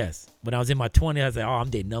my 20s, I said, "Oh, I'm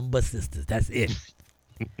dating nothing but sisters. That's it.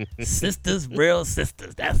 Sisters, real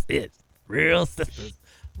sisters. That's it. Real sisters."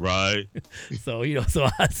 Right. So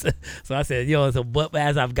I said, but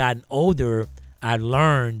as I've gotten older, I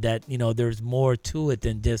learned that there's more to it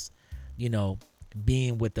than just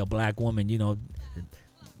being with a black woman.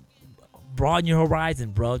 Broaden your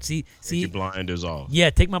horizon, bro. See, Your blinders off. yeah,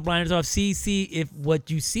 take my blinders off. See if what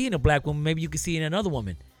you see in a black woman, maybe you can see in another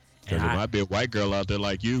woman. Because And there I- might be a white girl out there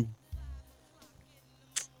like you.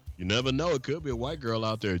 You never know. It could be a white girl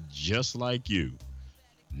out there just like you.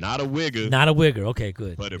 Not a wigger, Not a wigger. Okay,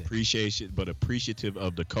 good. but good. appreciative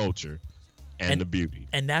of the culture and the beauty.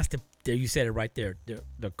 And that's there. You said it right there.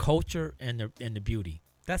 The culture and the beauty.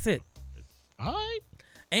 That's it. All right.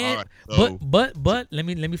 And All right, so- but let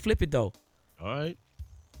me flip it though. All right.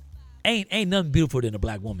 Ain't nothing beautiful than a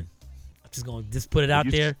black woman. I just gonna put it out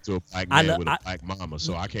You there. talk to a black I man lo- with a I- black mama,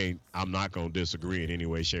 so I'm not gonna disagree in any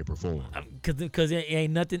way, shape, or form. Cause it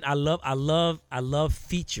ain't nothing. I love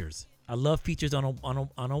features. I love features on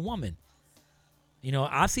a woman. You know,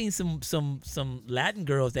 I've seen some Latin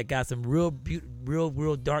girls that got some real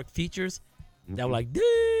dark features that were like,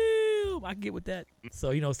 damn, I get with that.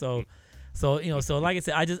 So so like I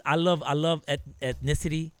said, I love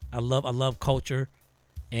ethnicity. I love culture,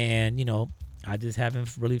 and I just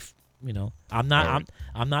haven't really, I'm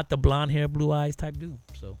not the blonde hair, blue eyes type dude.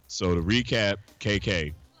 So to recap,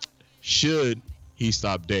 KK, should he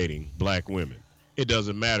stop dating black women? It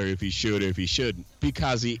doesn't matter if he should or if he shouldn't,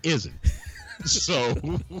 because he isn't. So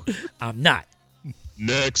I'm not.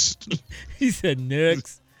 next. He said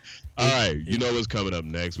next. All right, you know what's coming up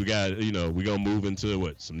next. We got, we're gonna move into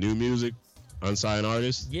what? Some new music, unsigned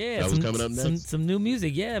artists. Yeah, that was coming up next. Some new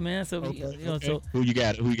music. Yeah, man. So Okay, so who you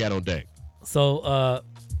got on deck? so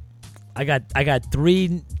I got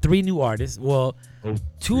three new artists. Well,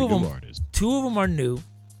 two of them are new.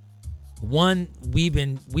 One we've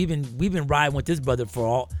been riding with this brother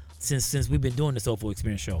since we've been doing the Soulful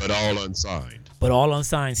Experience show. But all unsigned. But all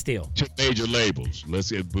unsigned still. Two major labels. Let's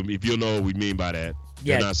see if you know what we mean by that.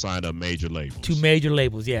 Yeah. They're not signed up major labels. Two major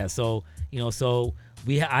labels, yeah. So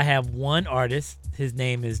I have one artist. His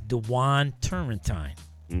name is Dewan Turrentine.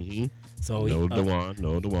 Mm-hmm. So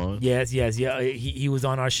Dewan. Yes, yeah. He was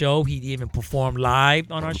on our show. He even performed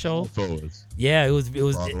live on our show. Yeah, it was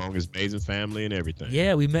along his amazing family and everything.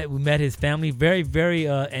 Yeah, we met his family. Very, very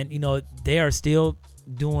and they are still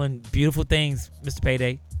doing beautiful things, Mr.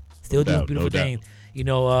 Payday. Still doing beautiful things.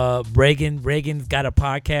 Reagan's got a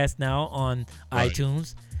podcast now on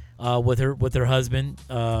iTunes with her husband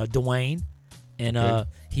Dwayne, and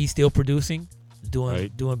he's still producing,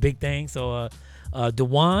 doing big things. So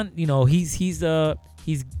Dewan, he's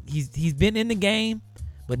been in the game,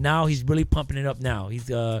 but now he's really pumping it up. Now he's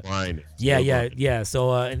yeah.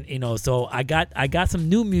 So so I got some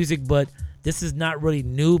new music, but this is not really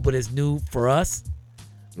new, but it's new for us.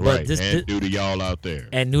 Right, and new to y'all out there.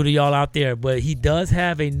 And new to y'all out there. But he does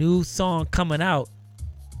have a new song coming out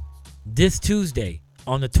this Tuesday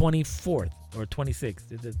on the 24th or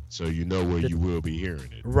 26th. So you know where you will be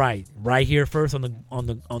hearing it. Right here first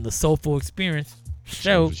on the Soulful Experience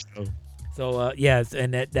show. So yes,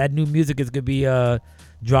 and that new music is gonna be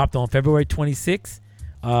dropped on February 26th.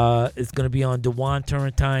 It's gonna be on Dewan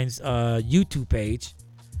Turrentine's YouTube page.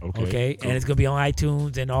 Okay, cool. And it's gonna be on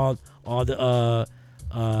iTunes and all the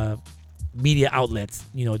media outlets,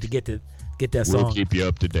 to get that song. We'll keep you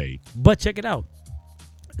up to date. But check it out.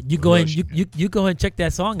 You go ahead and check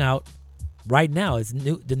that song out right now. It's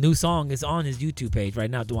new. The new song is on his YouTube page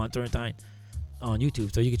right now, Dewan Turrentine on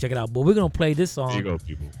YouTube, so you can check it out. But we're gonna play this song. There you go,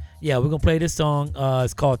 people. Yeah, we're gonna play this song.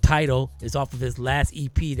 It's called Title. It's off of his last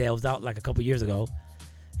EP that was out like a couple years ago.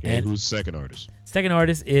 And who's the second artist? Second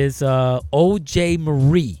artist is OJ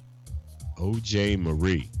Marie. OJ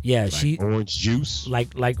Marie. Yeah, like orange juice.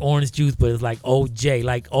 Like orange juice, but it's like OJ,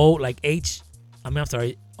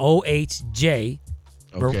 OHJ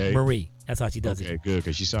Marie. That's how she does it. Okay, good,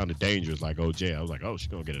 because she sounded dangerous like OJ. I was like, oh, she's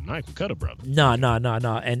gonna get a knife and cut her brother. No.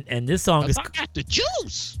 And this song is I got the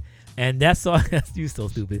juice. And that song, you so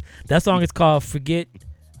stupid. That song is called Forget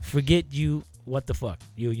You. What the fuck?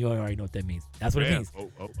 You already know what that means. That's what it means. Oh,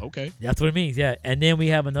 okay. That's what it means. Yeah. And then we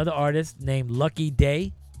have another artist named Lucky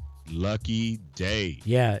Day. Lucky Day.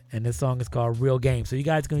 Yeah, and this song is called Real Game. So you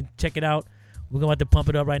guys can check it out. We're going to have to pump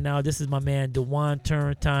it up right now. This is my man, Dewan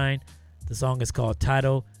Turrentine. The song is called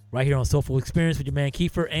Title, right here on Soulful Experience with your man,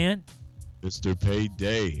 Kiefer and Mr.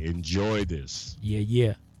 Payday. Enjoy this.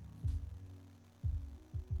 Yeah.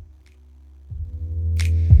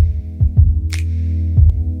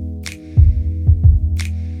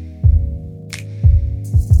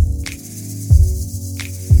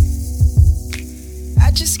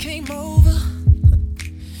 I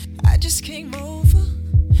came over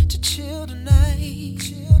to chill tonight.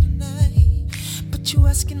 But you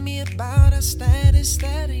asking me about our status,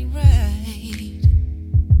 that ain't right.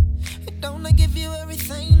 Don't I give you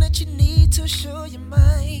everything that you need to show your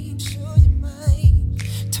mind?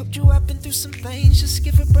 Told you I've been through some things, just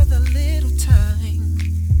give a brother a little time.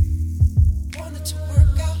 Wanted to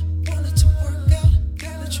work out,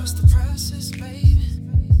 gotta trust the process, baby.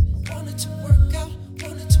 Wanted to work out,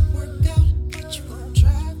 but you gon'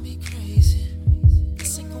 drive me crazy.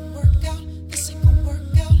 This ain't gon' work out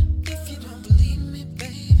if you don't believe me,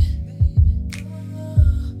 baby.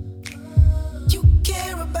 You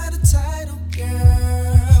care about a title,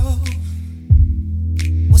 girl.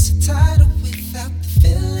 What's a title without the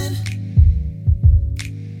feeling?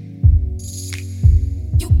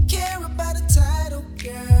 You care about a title,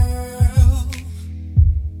 girl.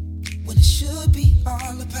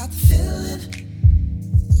 all about the feeling.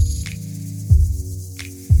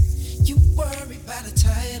 You worry about a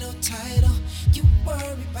title. You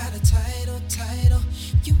worry about a title.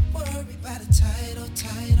 You worry about a title. You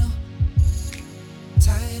worry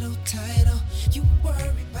about a title. You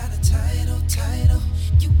worry about a title.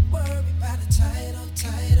 You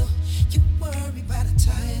worry about a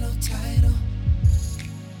title.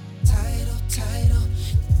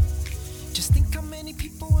 Just think how many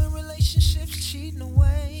people in relationships cheating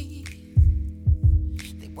away.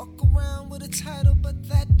 They walk around with a title, but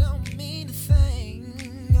that don't mean a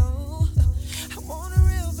thing. No, I want a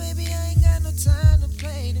real baby, I ain't got no time to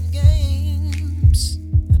play them games.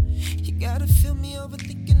 You gotta feel me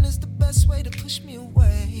overthinking is the best way to push me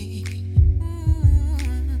away.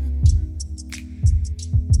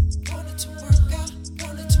 Wanted to work out.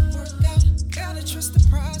 Gotta trust the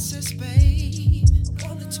process, babe.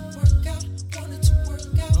 Wanted to work out.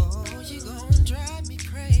 Oh, you gon' drive me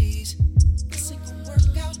crazy. This ain't gon'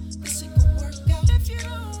 work out. If you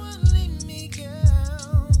don't wanna leave me,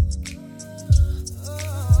 girl.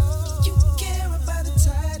 Oh, you care about a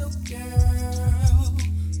title, girl.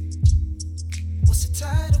 What's a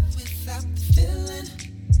title without the feeling?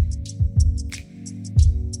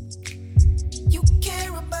 You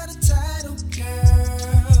care about a title,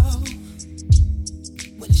 girl,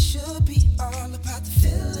 when it should be all about the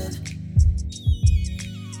feeling.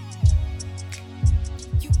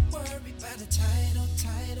 You worry about a title.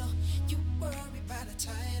 You worry about a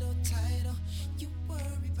title. You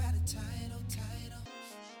worry about a title.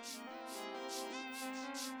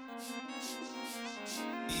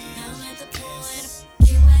 Now I'm at the point of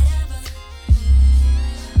get whatever.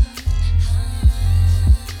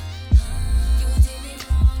 You did me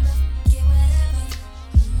wrong, but get whatever.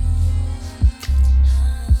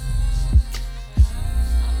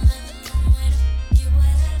 I'm at the point of get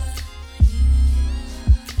whatever.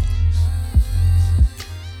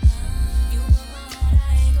 You broke my heart,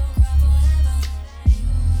 I ain't gon' cry forever.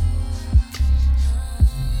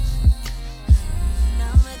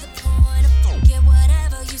 Now I'm at the point of get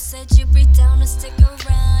whatever. You said you'd be down to stick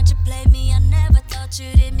around. You played me, I never thought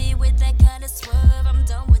you'd hit me with that kind of swerve. I'm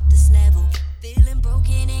done with this level. Feeling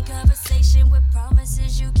broken in conversation with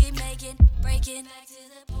promises you keep making. Breaking back to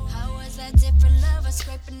the point. How was that different lover?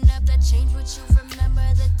 Scraping up that change. Would you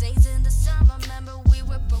remember the days in the summer? Remember we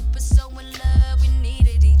were broke but so in love. We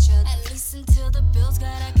needed each other. At least until the bills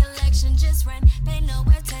got a collection. Just rent, pay no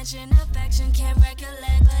attention. Affection can't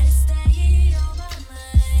recollect, but it stayed on my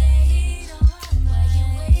mind. Why you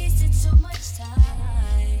wasted so much time?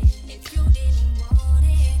 If you didn't want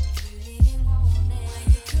it, why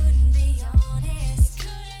you couldn't be honest?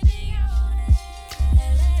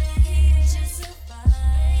 And let it hit it just survive.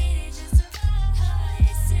 I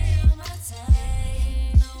wasted my time,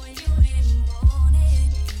 knowing you didn't want it.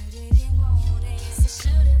 Guess I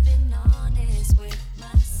should've been honest with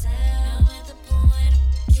myself. Now at the point of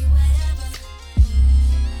get whatever.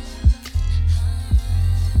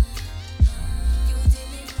 You did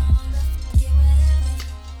me wrong, but get whatever.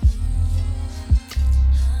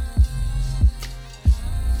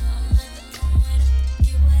 I'm at the point of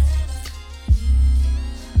get whatever.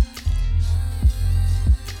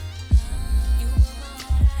 You broke my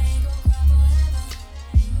heart, I ain't gon' cry forever.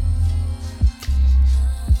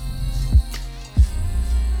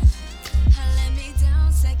 I let me down,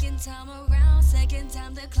 second time around, second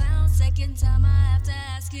time the clown, second time I have to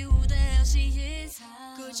ask you who the hell she is.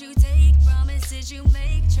 Could you take promises you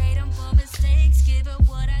make, trade them for mistakes, give her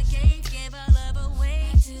what I gave her love away.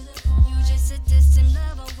 You just a distant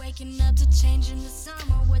lover, waking up to changing the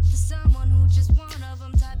summer with the someone who just one of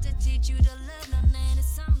them type to teach you to love. Nothing is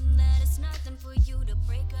something that is nothing for you to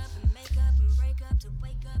break up and make up and break up to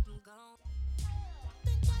wake up and go.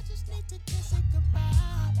 Think I just need to just say goodbye.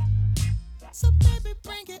 So baby,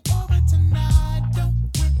 bring it over tonight.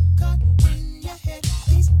 Don't get caught in your head.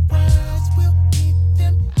 These words will keep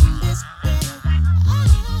them in this bed. I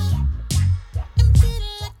am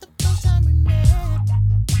feeling like the first time we met,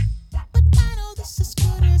 but I know this is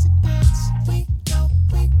good as it gets. We know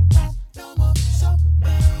we won't no more, so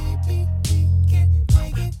baby, we can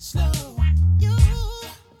take it slow. You,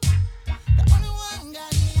 the only one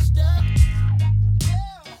got me stuck.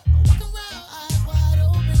 Walk around eyes wide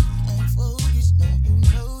open, can't focus, no, you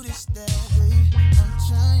know this.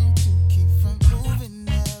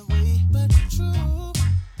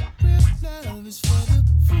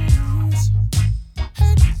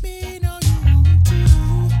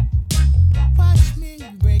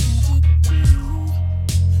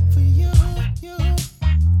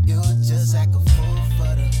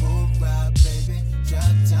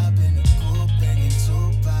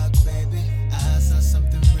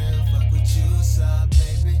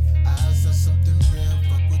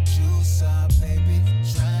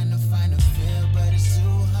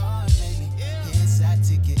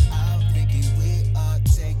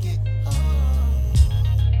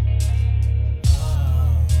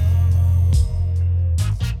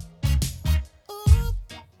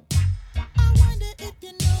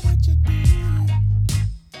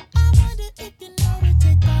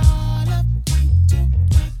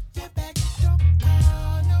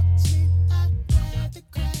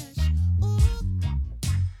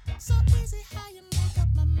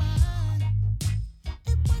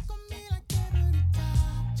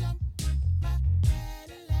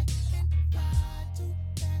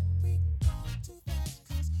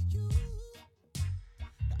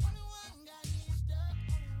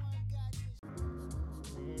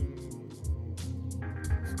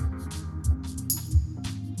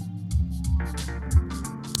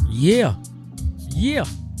 Yeah. Yeah.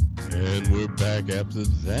 And we're back after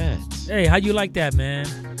that. Hey, how you like that, man?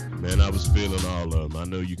 Man, I was feeling all of them. I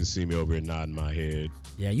know you can see me over here nodding my head.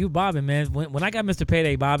 Yeah, you bobbing, man. When I got Mr.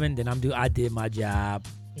 Payday bobbing, then I did my job.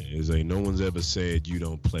 It's like no one's ever said you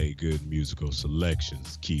don't play good musical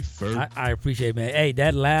selections, Kiefer. I appreciate it, man. Hey,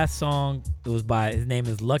 that last song, it was by, his name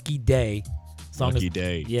is Lucky Day. Lucky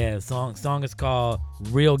Day. Yeah, song is called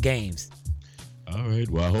Real Games. All right.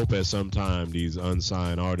 Well, I hope at some time these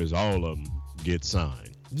unsigned artists, all of them, get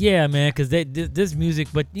signed. Yeah, man, because this music,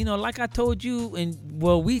 but, you know, like I told you, and,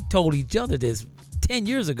 well, we told each other this 10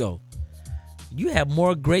 years ago. You have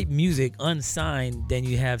more great music unsigned than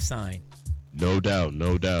you have signed. No doubt,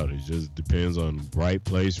 no doubt. It just depends on right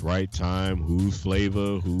place, right time, whose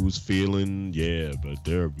flavor, who's feeling. Yeah, but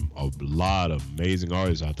there are a lot of amazing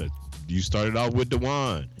artists out there. You started off with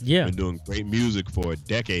Dewan. Yeah. Been doing great music for a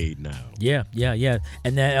decade now. Yeah.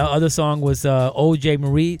 And that other song was O.J.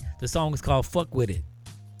 Marie. The song was called Fuck With It.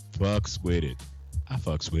 Fucks with it. I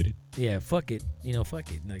fucks with it. Yeah, fuck it. You know,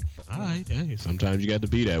 fuck it. Like, All right. Hey, sometimes you got to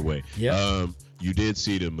be that way. Yeah. You did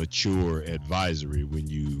see the mature advisory when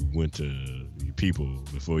you went to your people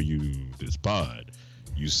before this pod.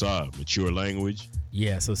 You saw mature language.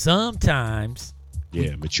 Yeah, so sometimes.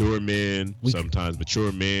 Yeah, mature men. Sometimes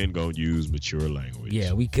mature men gonna use mature language.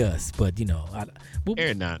 Yeah, we cuss, but you know,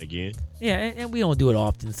 every now and again. Yeah, and we don't do it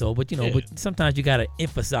often. So, but you know, but sometimes you gotta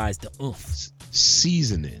emphasize the oomph.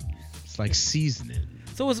 Seasoning. It's like seasoning.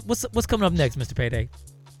 So what's coming up next, Mr. Payday?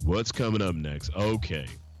 What's coming up next? Okay.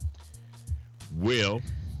 Well,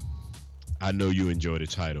 I know you enjoy the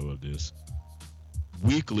title of this.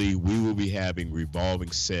 Weekly, we will be having revolving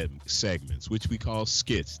segments, which we call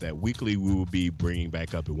skits. That weekly we will be bringing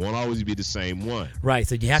back up. It won't always be the same one. Right.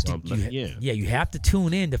 So you have you have to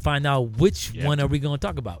tune in to find out which one are we going to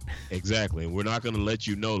talk about. Exactly. And we're not going to let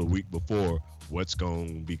you know the week before what's going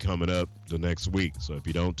to be coming up the next week. So if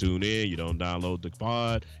you don't tune in, you don't download the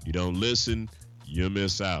pod, you don't listen, you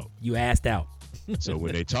miss out. You asked out. So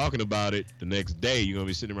when they're talking about it the next day, you're going to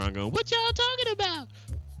be sitting around going, what y'all talking about?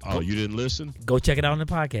 Oh, you didn't listen? Go check it out on the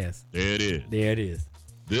podcast. There it is. There it is.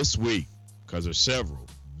 This week, because there's several,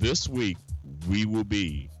 this week we will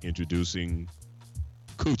be introducing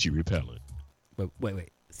coochie repellent. Wait.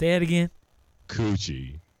 Say it again.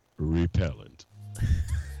 Coochie repellent.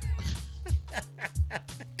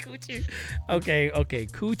 Coochie. Okay.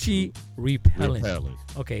 Coochie repellent.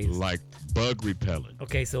 Okay. Like bug repellent.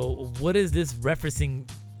 Okay, so what is this referencing?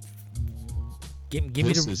 Give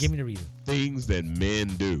me the reason. Things that men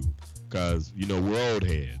do, because we're old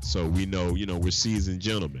heads, so we know we're seasoned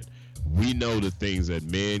gentlemen. We know the things that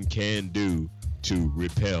men can do to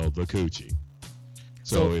repel the coochie.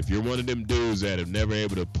 So if you're one of them dudes that have never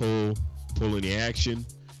able to pull any action,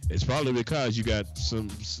 it's probably because you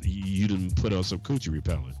didn't put on some coochie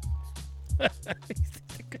repellent.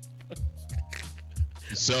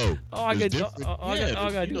 So all I gotta do is laugh. All I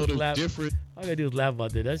gotta do is laugh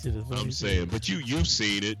about that. That shit is funny. I'm saying, but you've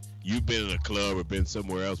seen it. You've been in a club or been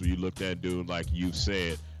somewhere else where you looked at a dude like you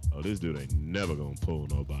said, "Oh, this dude ain't never gonna pull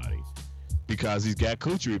nobody," because he's got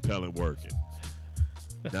coochie repellent working.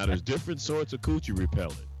 Now there's different sorts of coochie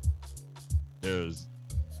repellent. There's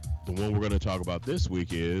the one we're gonna talk about this week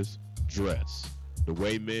is dress. The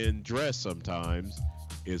way men dress sometimes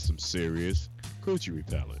is some serious coochie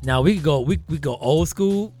repellent. Now we go old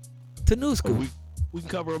school to new school. We can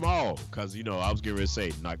cover them all, because I was getting ready to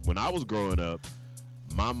say, like, when I was growing up,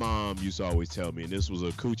 my mom used to always tell me, and this was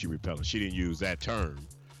a coochie repellent. She didn't use that term.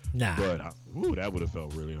 Nah. But that would have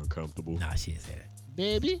felt really uncomfortable. Nah, she didn't say that.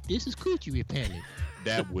 Baby, this is coochie repellent.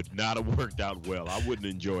 That would not have worked out well. I wouldn't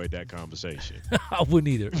enjoy that conversation. I wouldn't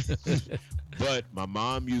either. But my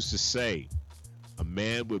mom used to say, a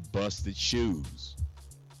man with busted shoes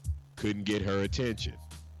couldn't get her attention.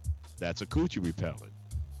 That's a coochie repellent.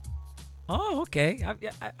 Oh, okay.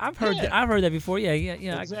 I've heard that. I've heard that before. Yeah.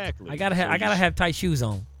 Exactly. I gotta have tight shoes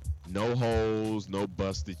on. No holes, no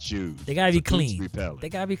busted shoes. They gotta be clean. Repellent. They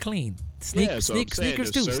gotta be clean. Sneakers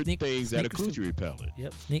too. Certain things that are coochie repellent.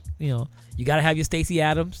 Yep. You gotta have your Stacey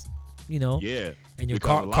Adams. Yeah. And your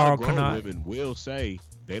Carl Kernot. Women will say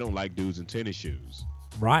they don't like dudes in tennis shoes.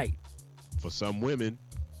 Right. For some women,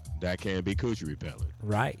 that can be coochie repellent.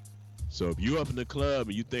 Right. So if you up in the club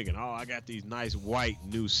and you thinking, oh, I got these nice white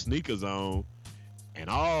new sneakers on, and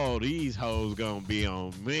all these hoes gonna be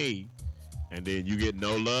on me, and then you get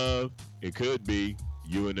no love, it could be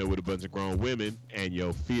you in there with a bunch of grown women and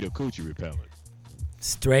your feet are coochie repellent.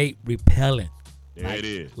 Straight repellent. There it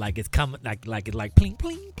is. Like it's coming, like pling,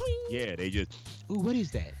 pling, pling. Yeah, they just, ooh, what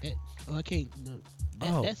is that? I can't.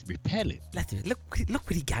 No, that's repellent. Look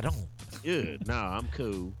what he got on. Yeah, nah, I'm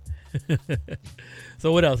cool.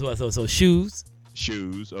 So what else? So shoes.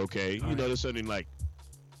 Shoes, okay. All You know, right. there's something like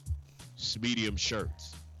medium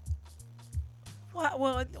shirts.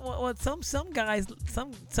 Well, some guys,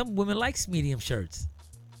 some women likes medium shirts.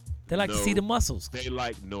 They like to see No. the muscles. They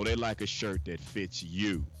like a shirt that fits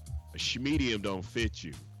you. A medium don't fit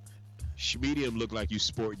you. Medium look like you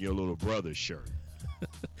sporting your little brother's shirt.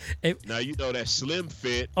 Eh, Now you know that slim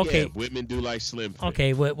fit. Okay. Yeah, women do like slim fit.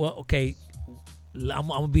 Okay, okay. I'm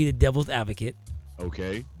gonna be the devil's advocate.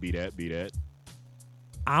 Okay, be that.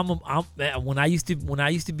 When I used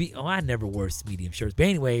to be, I never wore medium shirts. But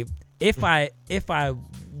anyway, if I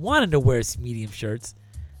wanted to wear medium shirts,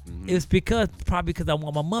 Mhm. it was probably because I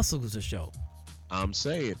want my muscles to show. I'm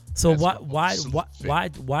saying. So that's called why slim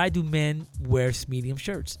fit. why do men wear medium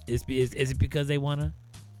shirts? Is it because they wanna?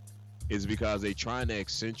 It's because they trying to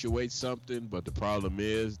accentuate something, but the problem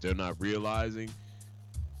is they're not realizing.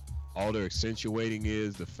 All they're accentuating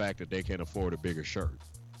is the fact that they can't afford a bigger shirt.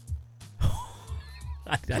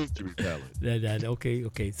 Coochie repellent.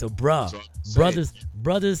 Okay. So, So I'm saying,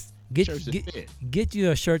 brothers, get shirts that fit. get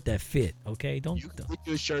you a shirt that fit. Okay, don't. You can get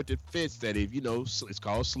you a shirt that fits that if you know it's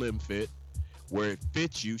called slim fit, where it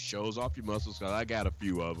fits you, shows off your muscles. Cause I got a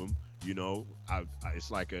few of them. You know, it's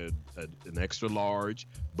like an extra large,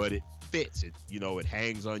 but it fits. It it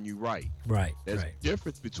hangs on you right. Right. There's a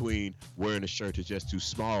difference between wearing a shirt that's just too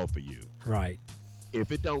small for you. Right.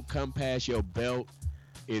 If it don't come past your belt,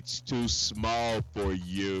 it's too small for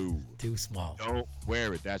you. Too small. Don't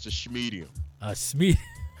wear it. That's a schmedium. Smee.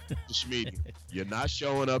 It's a schmedium. You're not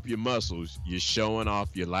showing up your muscles. You're showing off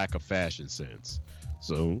your lack of fashion sense.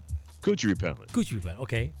 So, coochie repellent. Coochie repellent.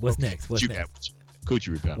 Okay. What's next? What's you next? got? Coochie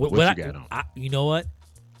repellent. What What you got on? you know what?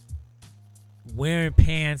 Wearing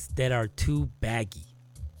pants that are too baggy.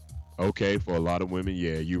 Okay, for a lot of women,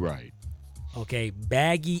 yeah, you're right. Okay,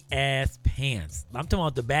 baggy ass pants. I'm talking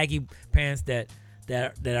about the baggy pants that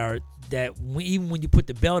even when you put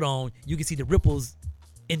the belt on, you can see the ripples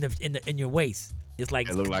in your waist. It's like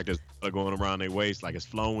It look like there's blood going around their waist, like it's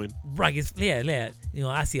flowing. right. It's yeah. You know,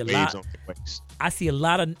 I see a Waves lot. on their waist. I see a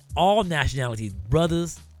lot of all nationalities,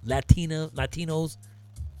 brothers, Latinos,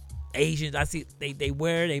 Asians. I see they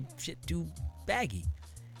wear they shit too baggy.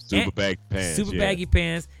 Super And- baggy pants. Super yeah. baggy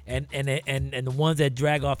pants and the ones that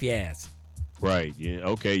drag off your ass. Right. Yeah.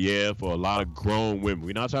 Okay. Yeah. For a lot of grown women,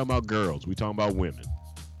 we're not talking about girls. We're talking about women.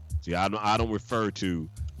 See, I don't refer to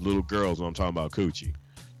little girls when I'm talking about coochie.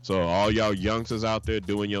 So all y'all youngsters out there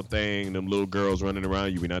doing your thing, them little girls running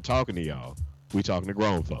around you, we're not talking to y'all. We talking to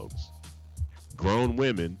grown folks. Grown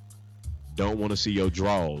women don't want to see your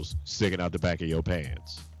drawers sticking out the back of your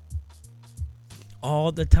pants.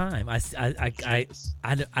 All the time.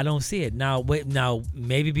 I don't see it now. Wait, now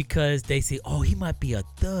maybe because they say, oh, he might be a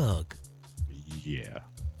thug. Yeah.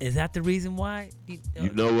 Is that the reason why?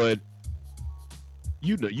 You know what?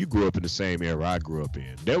 You grew up in the same era I grew up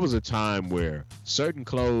in. There was a time where certain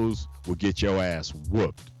clothes would get your ass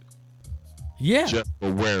whooped Yeah. just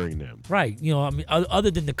for wearing them. Right. You know, I mean, other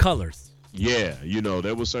than the colors. Yeah,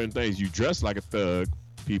 there were certain things. You dress like a thug,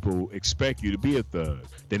 people expect you to be a thug.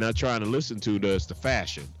 They're not trying to listen to the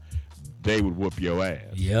fashion. They would whoop your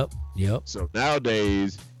ass. Yep. So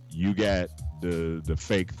nowadays, you got the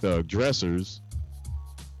fake thug dressers,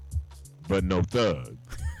 but no thug.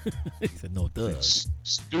 He said no thug.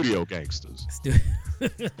 Studio gangsters.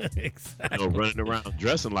 Exactly. Running around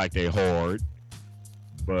dressing like they hard,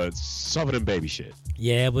 but some of them baby shit.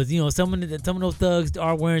 Yeah, but some of those thugs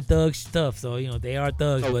are wearing thug stuff, so they are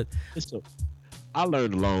thugs. Oh. But I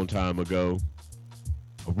learned a long time ago,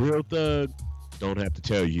 a real thug don't have to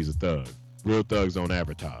tell you he's a thug. Real thugs don't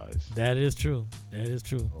advertise. that is true. That is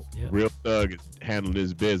true. Yep. Real thug is handling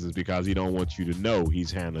his business because he don't want you to know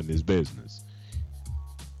he's handling his business.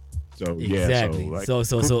 So Exactly. yeah, So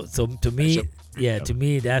to me, to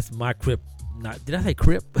me, that's my crip. Did I say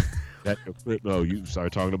crip? No, you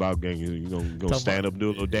start talking about gang. You gonna Talking stand up and do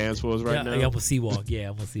a little dance for us right yeah, now? I'm a sea walk. Yeah,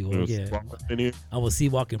 I'm a sea walk. Yeah, In here? I'm a sea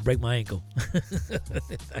walk and break my ankle.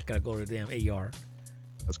 I gotta go to the damn AR.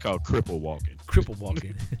 That's called cripple walking. Cripple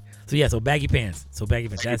walking. So baggy pants. Baggy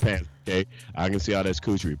pants. Baggy pants, okay, I can see how that's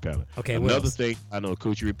coochie repellent. Okay, what Another else? thing I know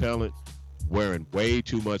coochie repellent, wearing way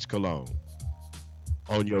too much cologne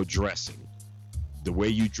on your dressing. The way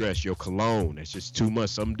you dress, your cologne, that's just too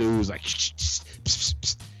much. Some dudes like,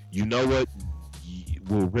 you know what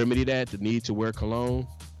will remedy that, the need to wear cologne?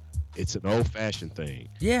 It's an old-fashioned thing.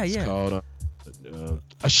 Yeah, It's yeah. called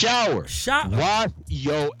a shower. Wash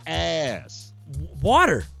your ass.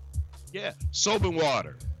 Water. Yeah, soap and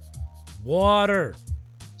water. Water.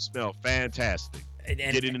 Smell fantastic. And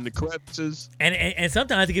Get it in the crevices. and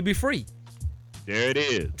sometimes it can be free. There it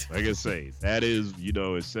is. Like I say, that is,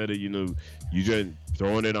 instead of, you just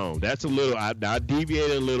throwing it on. That's a little, I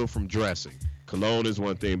deviated a little from dressing. Cologne is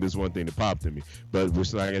one thing, this is one thing that popped in me. But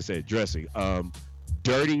which, like I said, dressing.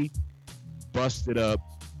 Dirty, busted up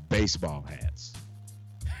baseball hats.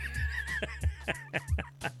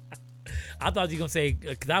 I thought you were gonna say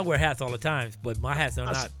because I wear hats all the time, but my hats are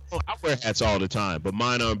not. I wear hats all the time, but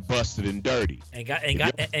mine are busted and dirty. And got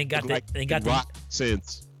the rock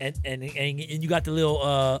sense. And you got the little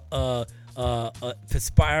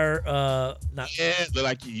Perspire not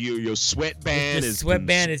like your sweatband is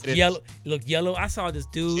sweatband is yellow. Look yellow. I saw this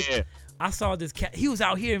dude. Yeah. I saw this cat. He was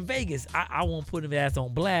out here in Vegas. I won't put his ass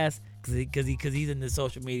on blast because he's in the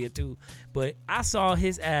social media too. But I saw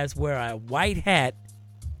his ass wear a white hat.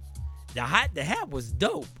 The hat was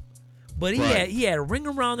dope, but he had a ring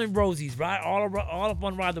around the rosies, right, all up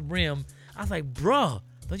on around the rim. I was like, bruh,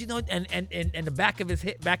 don't you know? And the back of his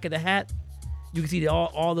back of the hat, you can see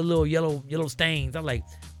all the little yellow stains. I'm like,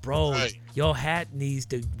 bro, your hat needs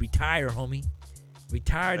to retire, homie.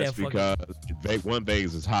 Retire That's that fucking. Because one,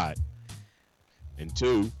 Vegas is hot, and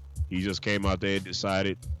two, he just came out there and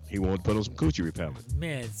decided he wanted to put on some coochie repellent.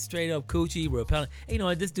 Man, straight up coochie repellent. You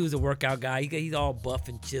know, this dude's a workout guy. He's all buff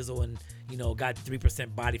and chisel and, got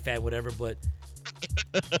 3% body fat, whatever, but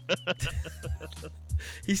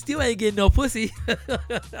he still ain't getting no pussy. No,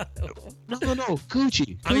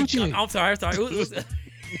 coochie. I'm sorry.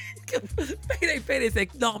 Payday said,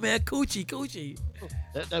 no, man, coochie.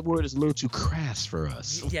 That word is a little too crass for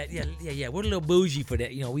us. Yeah. We're a little bougie for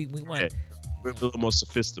that. We want... Yeah. We're a little more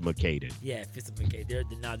sophisticated. Yeah, sophisticated.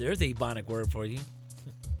 There's a Ebonic word for you.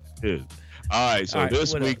 Good. All right, so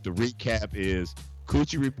this week the recap is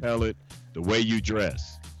coochie repellent, the way you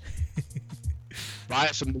dress. Buy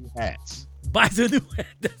some new hats. Buy some new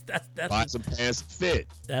hats. Buy some pants that fit.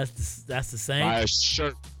 That's the same. Buy a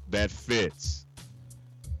shirt that fits.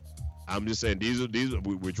 I'm just saying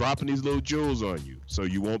we're dropping these little jewels on you, so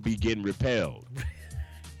you won't be getting repelled.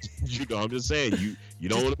 I'm just saying you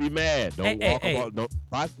don't want to be mad. Don't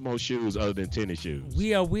buy some more shoes other than tennis shoes.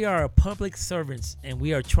 We are public servants and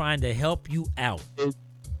we are trying to help you out. The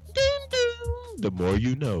more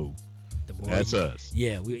you know. That's us.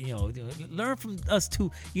 Yeah, we learn from us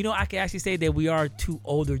too. I can actually say that we are two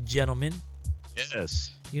older gentlemen.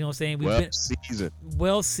 Yes. You know what I'm saying?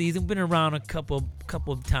 Well seasoned. Been around a couple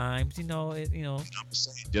of times. I'm saying,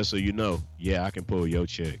 just so you know, I can pull your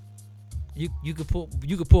chick. You could pull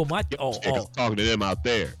my I'm talking to them out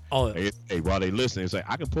there. Oh, hey, while they listening, it's like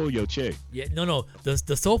I can pull your chick. Yeah, no.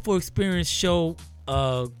 The Soulful Experience show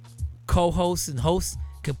co-hosts and hosts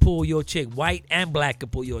can pull your chick. White and black can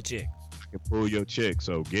pull your chick. I can pull your chick.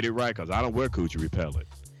 So get it right, cause I don't wear coochie repellent.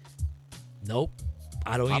 Nope,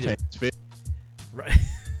 I don't either. My pants fit. Right.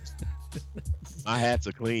 My hats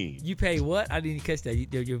are clean. You pay what? I didn't catch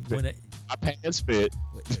that. My pants fit.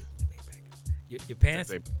 Your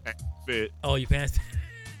pants fit. Oh, your pants.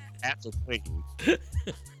 Hats are clean. I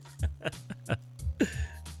have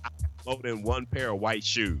more than one pair of white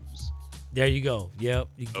shoes. There you go. Yep.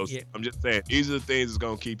 I'm just saying, these are the things that's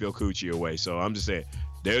gonna keep your coochie away. So I'm just saying,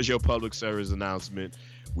 there's your public service announcement.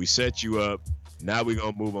 We set you up. Now we're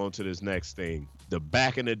gonna move on to this next thing. The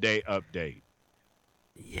back in the day update.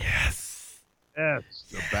 Yes. The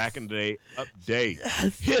back in the day update.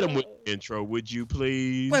 Yes. Hit them with the intro, would you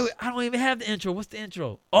please? Wait, I don't even have the intro. What's the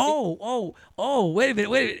intro? Oh, wait a minute.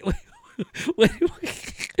 Wait a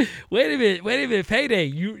minute.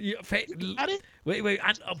 Payday. Wait.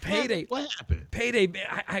 Payday. What happened? Payday. Man,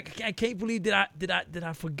 I can't believe that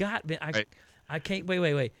I forgot, man. I can't. Wait.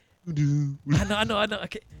 I know.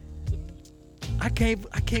 I can't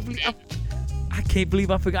believe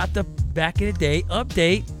I forgot the back in the day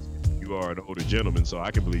update. You are an older gentleman, so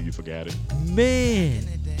I can believe you forgot it. Man.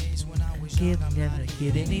 Can't never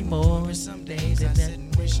get any more. Some days I sit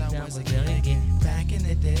and wish I was a kid again. Back in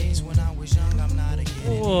the days when I was young, I'm not a kid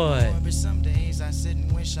anymore. But some days I sit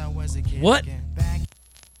and wish I was a kid again.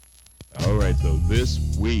 All right, so this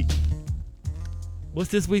week. What's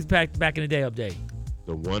this week's back in the day update?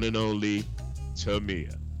 The one and only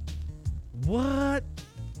Tamia. What?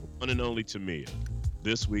 The one and only Tamia.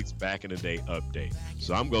 This week's back in the day update.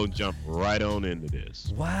 So I'm gonna jump right on into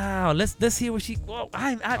this. Wow, let's hear what she. Well,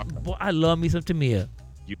 I love me some Tamia.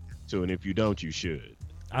 You too, and if you don't, you should.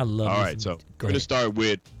 I love. All right, so we're gonna start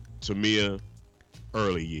with Tamia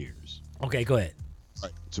early years. Okay, go ahead. All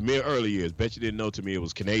right, Tamia early years. Bet you didn't know Tamia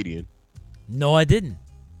was Canadian. No, I didn't.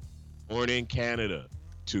 Born in Canada.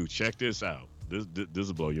 Too. Check this out. This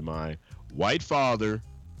will blow your mind. White father,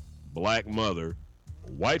 black mother.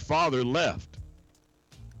 White father left.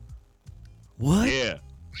 What? Yeah.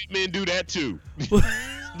 White men do that too.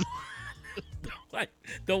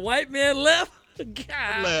 The white man left.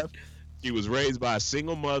 God. Left. She was raised by a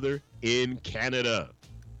single mother in Canada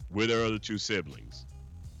with her other two siblings.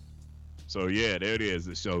 So yeah, there it is.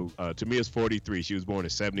 So to me, it's 43. She was born in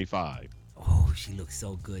 75. Oh, she looks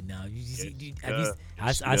so good now.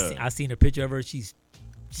 I seen a picture of her. She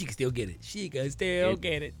can still get it. She can still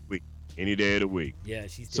get it. Any day of the week. Yeah,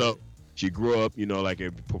 she's still. So she grew up, like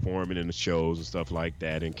performing in the shows and stuff like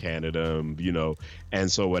that in Canada,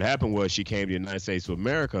 And so what happened was she came to the United States of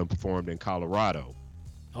America and performed in Colorado.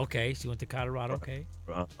 Okay, she went to Colorado. Okay.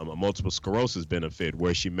 A multiple sclerosis benefit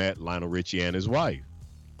where she met Lionel Richie and his wife.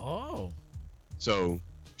 Oh. So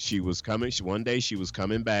she was coming. One day she was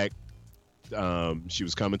coming back. She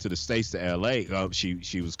was coming to the States to L.A.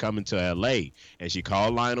 She was coming to L.A. and she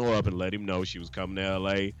called Lionel up and let him know she was coming to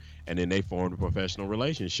L.A. And then they formed a professional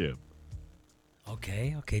relationship.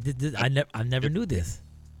 Okay. I never knew this.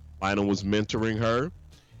 Lionel was mentoring her,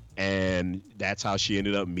 and that's how she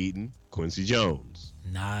ended up meeting Quincy Jones.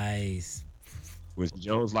 Nice. Quincy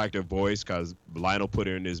Jones liked her voice because Lionel put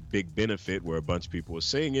her in this big benefit where a bunch of people were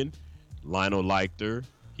singing. Lionel liked her.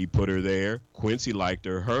 He put her there. Quincy liked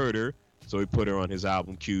her, heard her. So he put her on his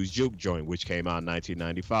album Q's Juke Joint, which came out in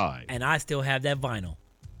 1995. And I still have that vinyl.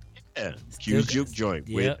 Yeah, Q's Juke Joint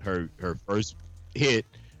with her first hit,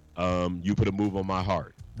 You Put a Move on My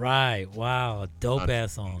Heart. Right. Wow. Dope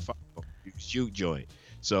ass song. Q's Juke Joint.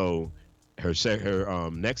 So her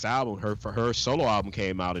next album, her solo album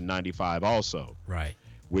came out in 95 also. Right.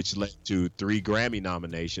 Which led to 3 Grammy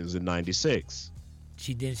nominations in 96.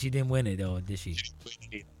 She didn't win it though, did she?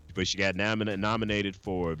 But she got nominated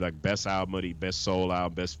for like best album of the best soul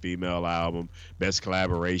album, best female album, best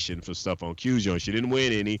collaboration for stuff on Q's Joint. She didn't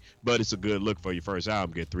win any, but it's a good look for your first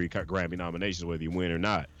album. Get 3 Grammy nominations, whether you win or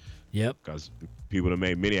not. Yep. Because people that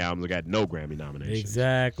made many albums got no Grammy nominations.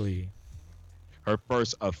 Exactly. Her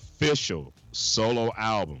first official solo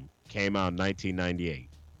album came out in 1998.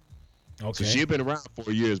 Okay. So she had been around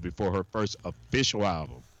 4 years before her first official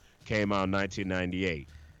album came out in 1998.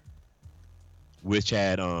 Which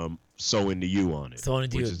had "So Into You" on it. "So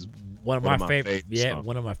Into You" is one of my favorite. Yeah,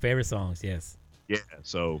 one of my favorite songs. Yes. Yeah.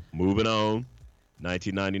 So moving on,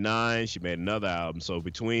 1999, she made another album. So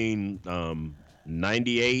between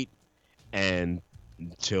 98 and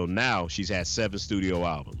till now, she's had 7 studio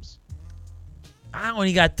albums. I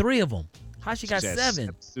only got 3 of them. How she got She's had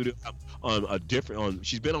 7? Studio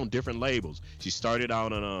she's been on different labels. She started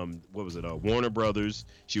out on Warner Brothers.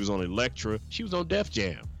 She was on Elektra. She was on Def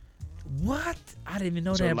Jam. What? I didn't even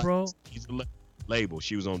know that, bro. She's a label.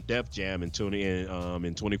 She was on Def Jam in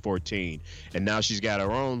 2014, and now she's got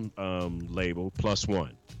her own label, Plus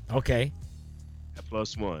One. Okay.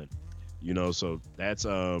 Plus One, so that's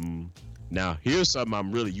Now here's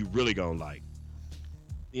something you really gonna like.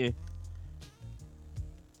 Yeah.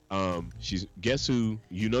 Guess who?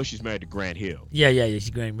 She's married to Grant Hill. Yeah.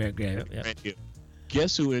 She's married Grant Hill. Grant Hill.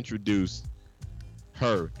 Guess who introduced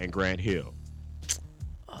her and Grant Hill?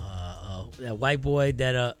 That white boy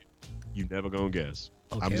that You never gonna guess.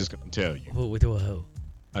 Okay. I'm just gonna tell you. Who?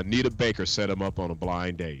 Anita Baker set him up on a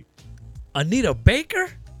blind date. Anita Baker?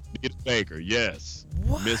 Anita Baker, yes.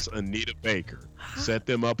 What? Miss Anita Baker set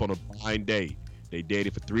them up on a blind date. They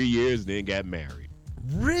dated for 3 years, then got married.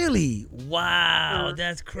 Really? Wow,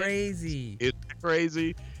 that's crazy. It's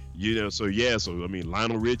crazy. So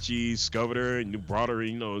Lionel Richie discovered her and brought her,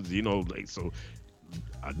 so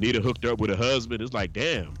Anita hooked up with her husband. It's like,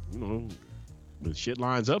 damn, when shit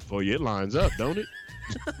lines up for you, it lines up, don't it?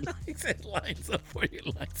 He said lines up for you,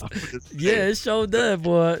 lines up. Yeah, it sure does,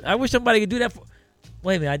 boy. I wish somebody could do that for.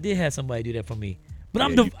 Wait a minute, I did have somebody do that for me,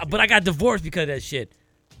 but but I got divorced because of that shit.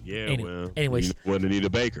 Yeah, anyway, wasn't Anita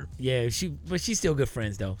Baker. Yeah, but she's still good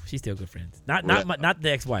friends though. She's still good friends. Not the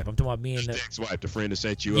ex-wife. I'm talking about me and the ex-wife, the friend that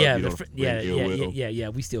set you up. Yeah.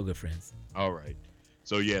 We still good friends. All right.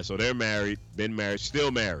 So they're married, been married, still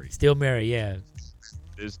married. Still married, yeah.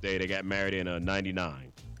 This day they got married in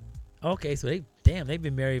 99. Okay, so they've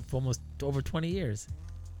been married for almost over 20 years.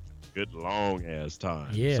 Good long ass time.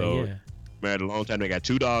 Yeah. Married a long time. They got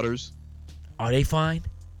 2 daughters. Are they fine?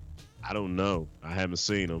 I don't know. I haven't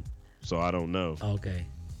seen them, so I don't know. Okay.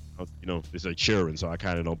 It's a children, so I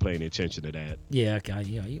kind of don't pay any attention to that. Yeah, okay.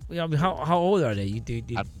 Yeah. I mean, how old are they? You do?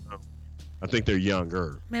 I don't know. I think they're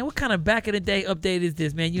younger. Man, what kind of back in the day update is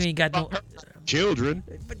this, man? You ain't got no children.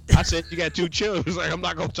 I said you got 2 children. It's like I'm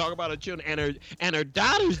not gonna talk about her children and her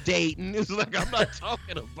daughter's dating. It's like I'm not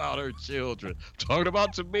talking about her children. I'm talking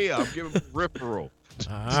about to me. I'm giving referral.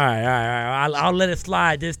 All right. I'll let it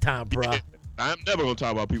slide this time, bro. I'm never gonna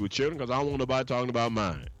talk about people's children because I don't want nobody talking about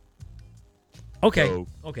mine. Okay. So,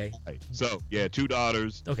 Okay. right. So yeah, 2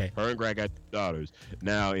 daughters. Okay. Her and Greg got 2 daughters.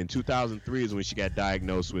 Now in 2003 is when she got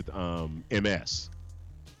diagnosed with MS,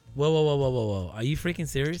 Whoa. Are you freaking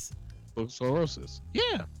serious? sclerosis.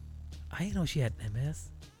 Yeah, I didn't know she had MS.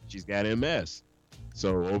 she's got MS.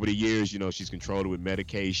 So over the years, she's controlled it with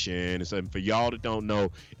medication and stuff. For y'all that don't know,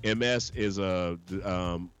 MS is a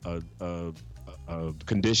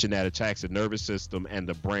condition that attacks the nervous system and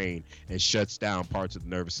the brain and shuts down parts of the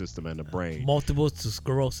nervous system and the brain. Multiple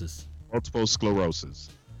sclerosis. Multiple sclerosis.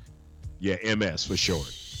 Yeah, MS for short.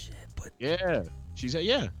 Shit, but Yeah,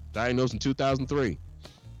 diagnosed in 2003.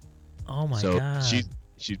 oh my So god. she's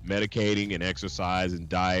medicating and exercise and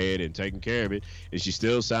diet and taking care of it, and she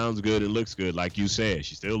still sounds good and looks good, like you said.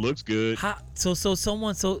 She still looks good. So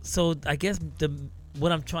I guess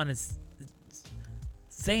what I'm trying to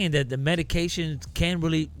saying that the medication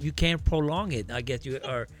you can prolong it. I guess you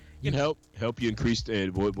are. Can help you increase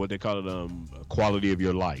what they call it quality of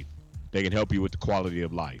your life. They can help you with the quality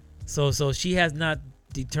of life. So she has not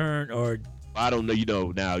deterred or. I don't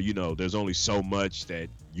know. Now there's only so much that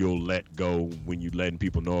you'll let go when you letting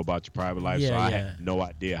people know about your private life. So I have no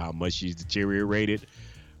idea how much she's deteriorated,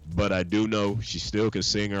 but I do know she still can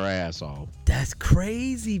sing her ass off. That's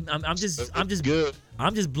crazy. I'm just good.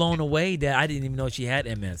 I'm just blown away that I didn't even know she had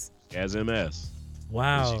MS. She has MS.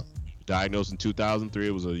 Wow. Diagnosed in 2003.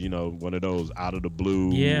 It was one of those out of the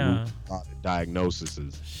blue diagnoses.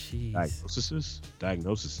 Jeez.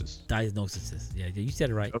 Diagnoses. Yeah, you said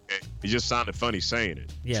it right. Okay. It just sounded funny saying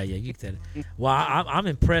it. Yeah, you said it. Well, I'm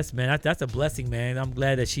impressed, man. That's a blessing, man. I'm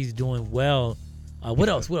glad that she's doing well. What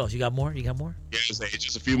else? You got more? Yeah, it's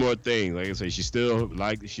just a few more things. Like I say, she's still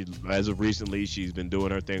as of recently, she's been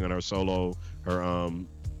doing her thing on her solo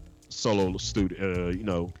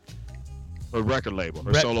studio, her record label,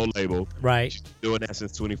 her solo label. Right. She's doing that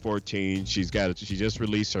since 2014. She just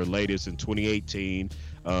released her latest in 2018,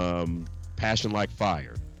 Passion Like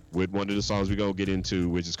Fire, with one of the songs we're gonna get into,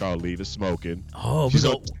 which is called Leave It Smoking. Oh,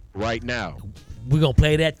 right now. We're gonna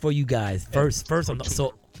play that for you guys first on the,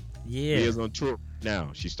 so yeah. She is on tour now.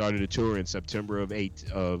 She started a tour in September of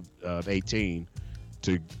 18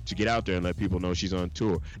 to get out there and let people know she's on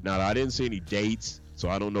tour. Now I didn't see any dates, so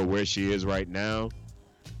I don't know where she is right now.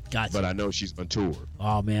 Gotcha. But I know she's on tour.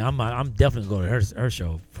 Oh man, I'm definitely going to her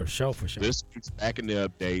show for sure. This week's back in the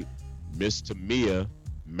update, Miss Tamia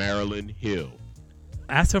Marilyn Hill.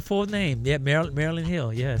 Ask her full name. Yeah, Marilyn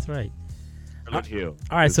Hill. Yeah, that's right. Marilyn Hill.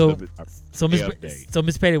 All right, so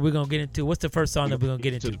Miss Patty, we're gonna get into what's the first song that we're gonna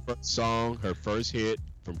get into? The first song, her first hit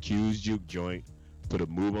from Q's Juke Joint, Put a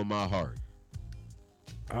Move on My Heart.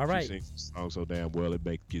 All right. She sings the song so damn well it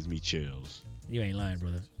gives me chills. You ain't lying,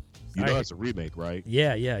 brother. You know it's a remake, right?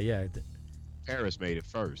 Yeah. Paris made it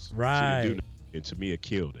first. Right. She didn't do nothing, and Tamia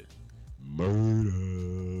killed it.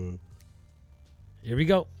 Murder. Here we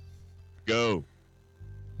go. Go.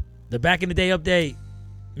 The Back in the Day update.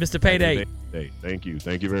 Mr. Payday. Hey, thank you.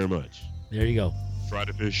 Thank you very much. There you go. Try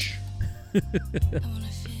to fish. I wanna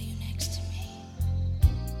feel you next to me.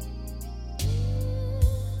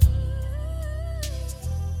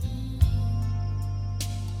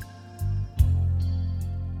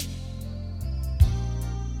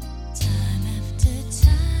 Time after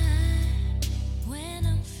time, when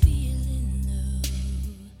I'm feeling low,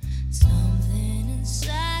 something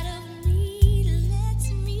inside of me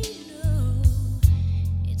lets me know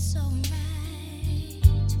it's alright.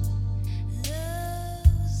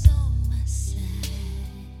 Love's on my side.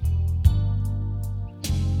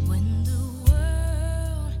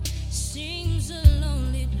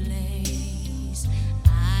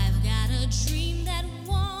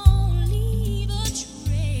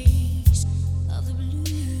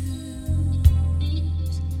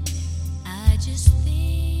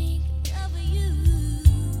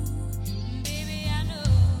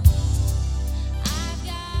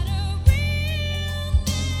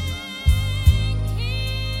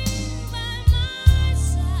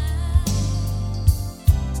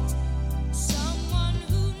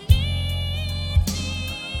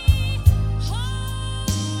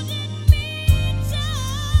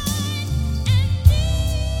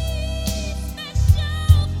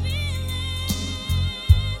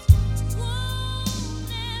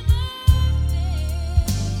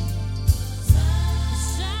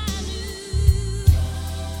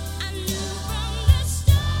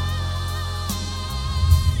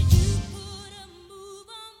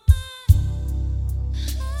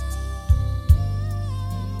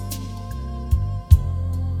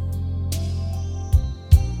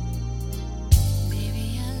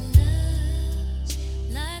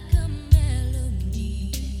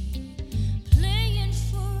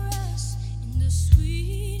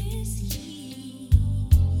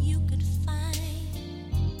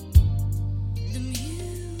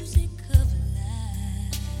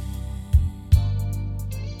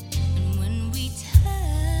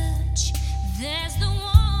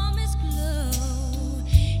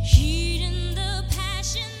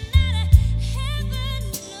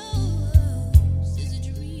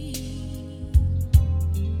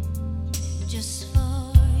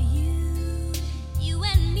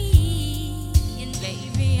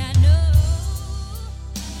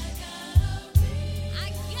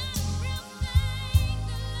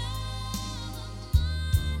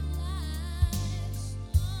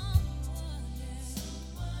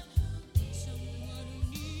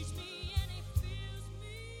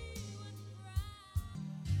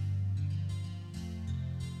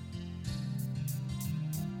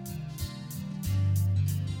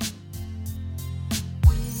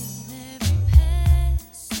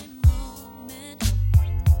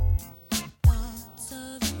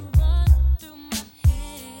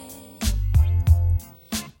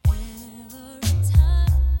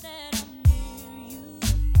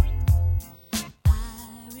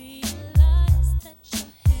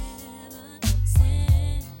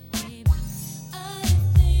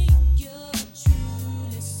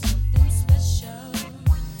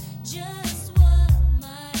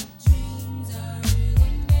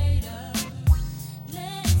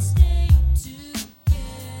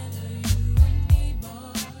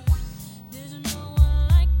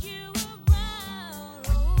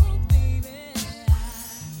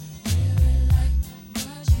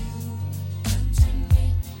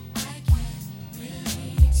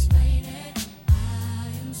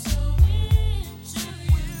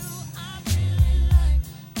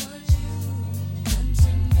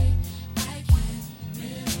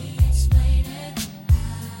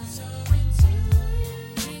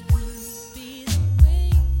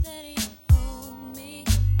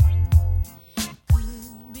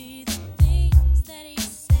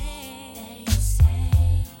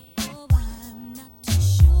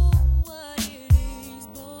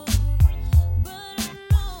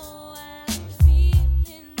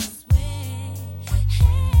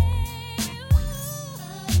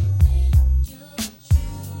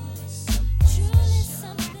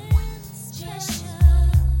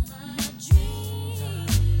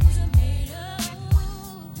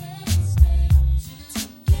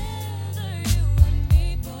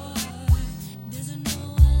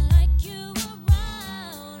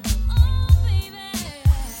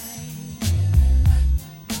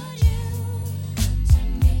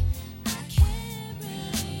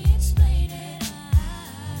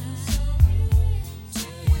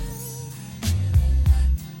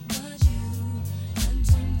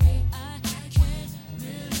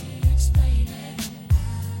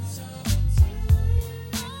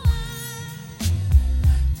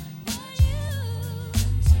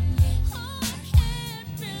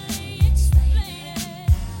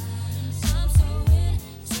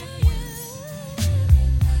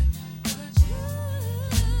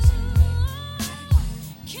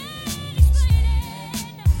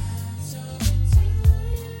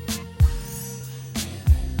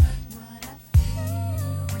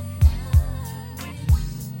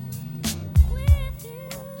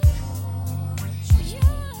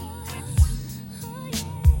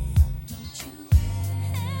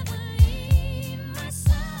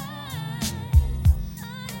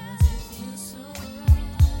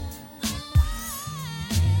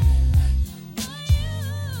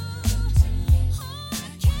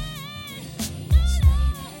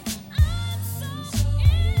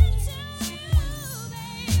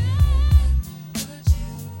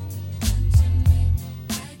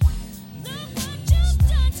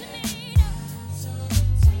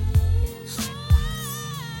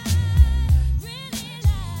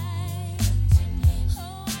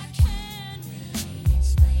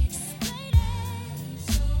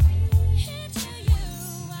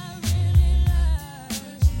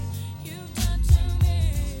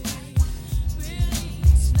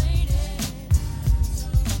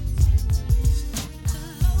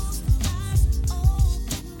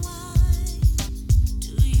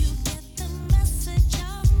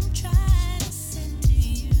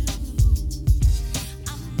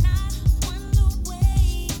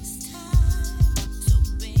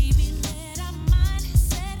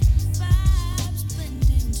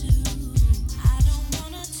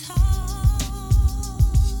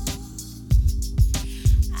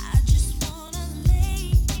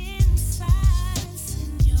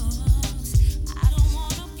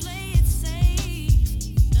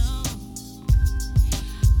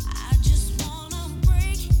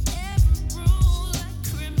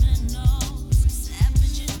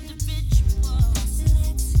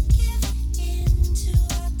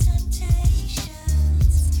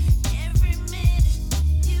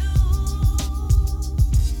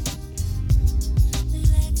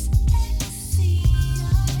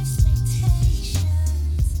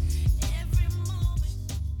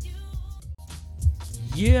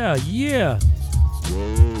 Yeah, yeah.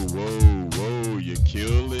 Whoa. You're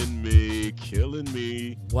killing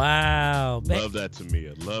me. Wow. Man, Love that,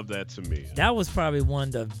 Tamia. Love that, Tamia. that was probably one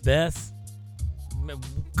of the best.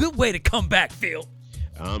 Good way to come back, Phil.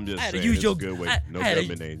 I'm just I had to saying, use it's your- a good way. I- No I had to-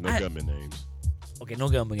 government names. No I had- government names. Okay, no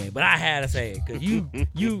government game, but I had to say it because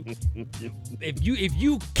if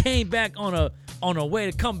you came back on a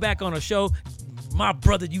way to come back on a show, my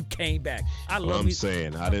brother, you came back. I Well, love I'm you.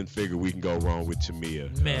 saying, I didn't figure we can go wrong with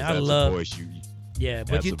Tamia. Man, I that's love- a voice. Yeah,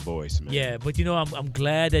 but That's you, a voice, man. yeah, but I'm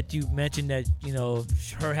glad that you mentioned that,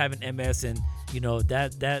 her having MS, and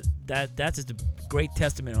that's just a great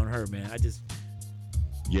testament on her, man.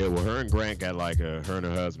 Yeah, well, her and Grant got her and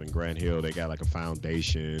her husband, Grant Hill, they got like a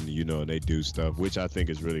foundation, and they do stuff, which I think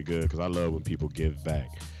is really good because I love when people give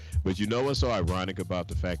back. But you know what's so ironic about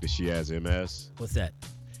the fact that she has MS? What's that?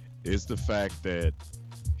 It's the fact that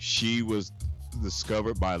she was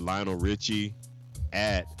discovered by Lionel Richie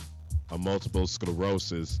at a multiple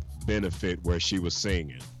sclerosis benefit where she was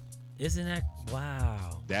singing. Isn't that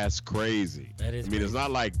wow? That's crazy. That is I mean, it's crazy.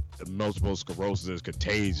 not like multiple sclerosis is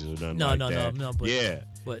contagious or nothing No, like no, that. no, but yeah,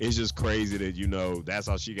 but it's just crazy that that's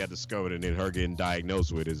how she got discovered, and then her getting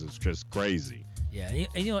diagnosed with it is just crazy. yeah,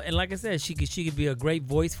 and like I said, she could be a great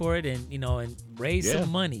voice for it, and and raise Yeah. some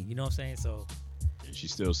money. You know what I'm saying? So And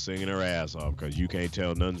she's still singing her ass off because you can't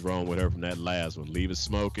tell nothing's wrong with her from that last one. Leave it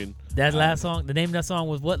smoking. that last song, the name of that song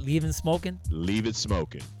was what? Leaving Smoking. Leave it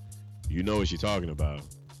smoking. You know what she's talking about.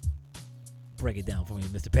 Break it down for me,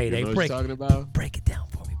 Mr. You Payday. know what break she's talking about. break it down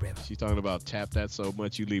for me, baby. She's talking about tap that so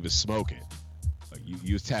much you leave it smoking. Like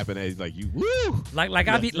you was tapping it like you woo. Like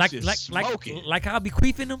Yeah, I'll be this like shit's like smoking. like I'll be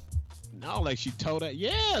queefing them. No, like she told that.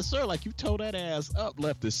 Yeah, sir. Like you told that ass up,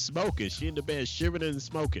 left it smoking. She in the bed shivering and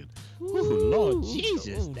smoking. Ooh, Lord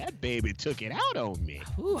Jesus, Ooh. that baby took it out on me.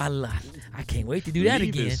 Ooh, I can't wait to do that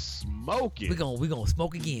Leave it again. smoking. We gonna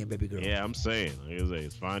smoke again, baby girl. Yeah, I'm saying. Like I say,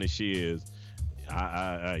 as fine as she is,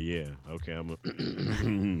 yeah. Okay, I'm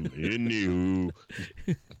in you.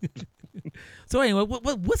 So anyway,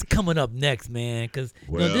 what's coming up next, man? Because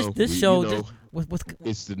Well, this we- show, you know, what's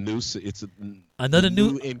It's the new. It's Another the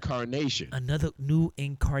new- incarnation. another new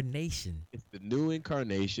incarnation? It's the new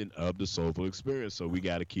incarnation of the Soulful Experience. So we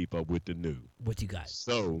got to keep up with the new. What you got?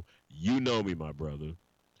 So you know me, my brother.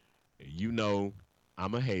 You know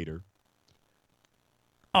I'm a hater.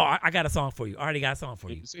 Oh, I got a song for you. I already got a song for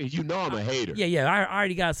you. You know I'm a hater. Yeah. I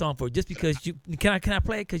already got a song for you. Just because you can I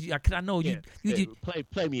play it? Cause I know Yeah. you Hey,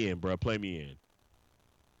 play me in, bro. Play me in.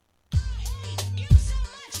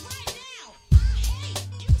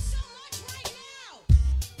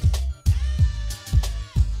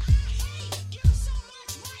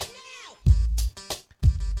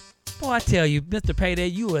 Boy, I tell you, Mr. Payday,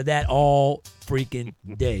 you are that all freaking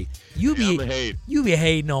day. You Yeah, I'm be a hater. you be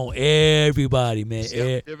hating on everybody, man. See, I'm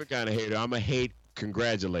a different kind of hater. I'm a hate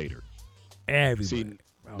congratulator. Everybody. See,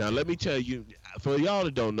 now let me tell you, for y'all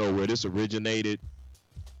that don't know where this originated,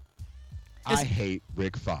 I It's- hate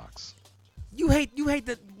Rick Fox. You hate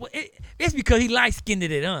the. It's because he light skinned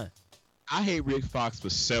it, huh? I hate Rick Fox for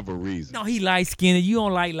several reasons. No, he light skinned. You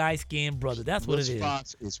don't like light skinned, brother. That's what Rick it is.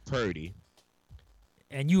 Fox is pretty.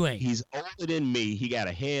 And you ain't. He's older than me. He got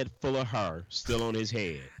a head full of hair still on his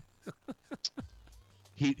head.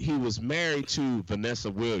 He was married to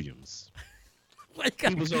Vanessa Williams. Why you He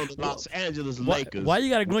gotta- was on the Los Angeles why- Lakers. why you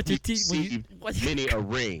gotta grunt when your he teeth when you- received why you- many a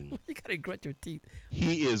ring. You gotta grunt your teeth.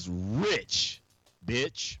 He is rich,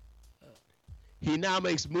 bitch. He now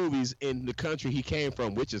makes movies in the country he came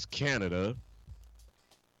from, which is Canada.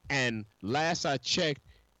 And last I checked,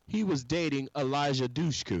 he was dating Elijah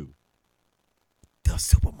Dushku. The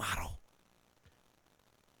supermodel.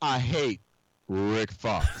 I hate Rick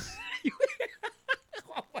Fox.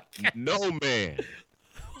 Oh my God. No man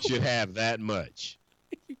should have that much.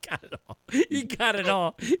 He got it all. He got it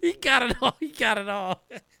all. He got it all. He got it all.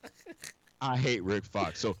 I hate Rick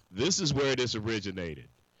Fox. So this is where this originated.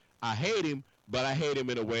 I hate him, but I hate him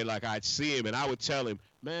in a way like I'd see him and I would tell him,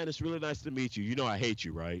 man, it's really nice to meet you. You know I hate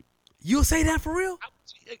you, right? You'll say that for real?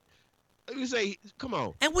 You say, come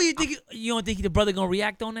on. And what do you think? You don't think the brother gonna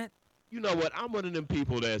react on that? You know what? I'm one of them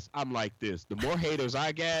people I'm like this. The more haters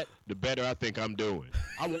I got, the better I think I'm doing.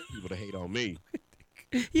 I want people to hate on me.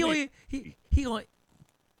 He gonna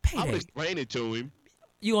pay I would that. explain it to him.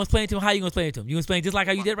 You gonna explain it to him? How you gonna explain it to him? You gonna explain just like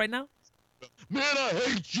how you did right now? Man, I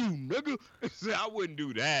hate you, nigga. See, I wouldn't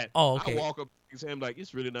do that. Oh, okay. I walk up to him like,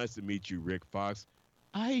 it's really nice to meet you, Rick Fox.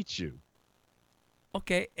 I hate you.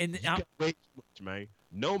 Okay, and You got way too much, man.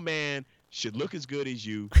 No man should look as good as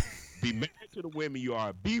you. Be married to the women you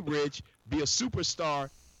are. Be rich. Be a superstar.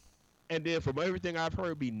 And then from everything I've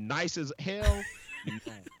heard, be nice as hell.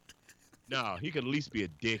 No, he could at least be a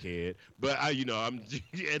dickhead. But I'm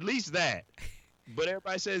at least that. But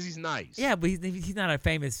everybody says he's nice. Yeah, but he's not a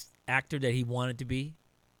famous actor that he wanted to be.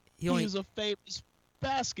 He's a famous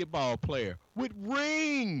basketball player with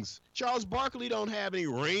rings. Charles Barkley don't have any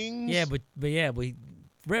rings. Yeah, but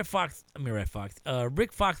Rick Fox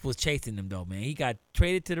was chasing him though, man. He got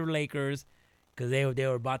traded to the Lakers because they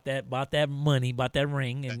were about that money, about that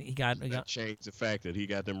ring, and he got change the fact that he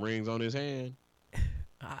got them rings on his hand.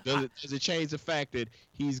 Does it change the fact that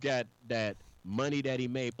he's got that money that he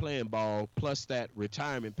made playing ball plus that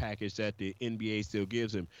retirement package that the NBA still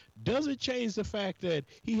gives him? Does it change the fact that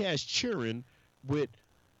he has children with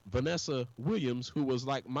Vanessa Williams, who was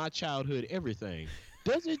like my childhood everything?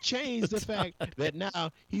 Does it change the fact that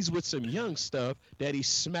now he's with some young stuff that he's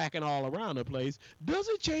smacking all around the place? Does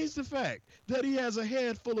it change the fact that he has a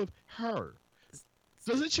head full of her?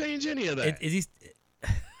 Does it change any of that? Is he?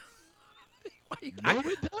 No,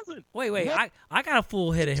 it doesn't. Wait. I got a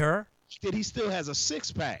full head of her. That he still has a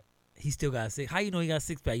six-pack. He still got a six. How you know he got a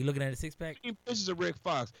six-pack? You looking at a six-pack? Pictures of Rick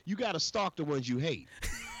Fox. You got to stalk the ones you hate.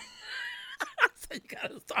 So you got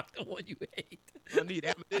to stalk the one you hate. I need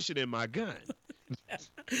ammunition in my gun.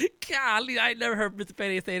 Golly, I ain't never heard Mr.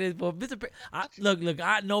 Payday say this, but look,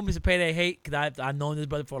 I know Mr. Payday hate because I've known this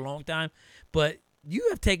brother for a long time, but you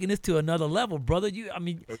have taken this to another level, brother.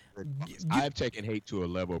 I've taken hate to a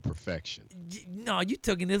level of perfection. No, you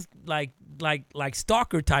taking this like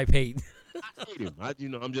stalker type hate. I hate him.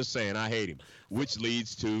 I'm just saying I hate him, which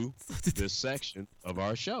leads to this section of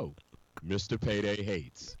our show, Mr. Payday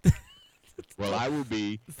Hates. Well, I will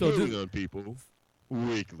be hating on people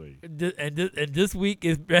weekly. And this week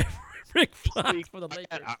is Rick Fox for the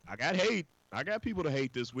Lakers. I got hate. I got people to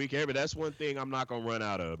hate this week. That's one thing I'm not gonna run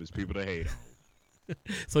out of is people to hate on.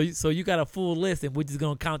 So you got a full list, and we're just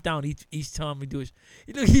gonna count down each time we do it.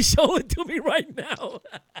 Look, he's showing it to me right now.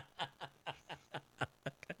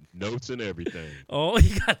 Notes and everything. Oh,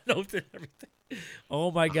 he got notes and everything.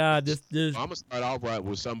 Oh my God, this. I'm gonna start off right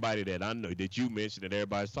with somebody that I know that you mentioned that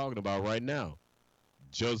everybody's talking about right now,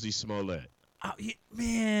 Josie Smollett.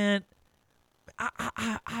 Man,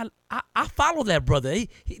 I follow that brother.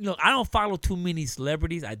 He I don't follow too many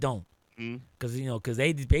celebrities. I don't, because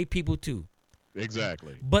they people too.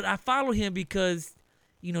 Exactly. But I follow him because,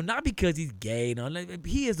 not because he's gay.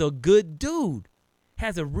 He is a good dude.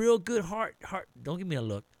 Has a real good heart. Don't give me a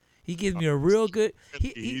look. He gives me a real good.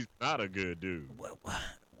 He's not a good dude.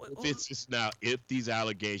 If these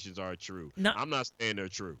allegations are true, I'm not saying they're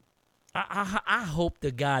true. I hope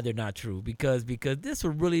to God they're not true because this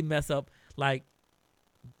will really mess up.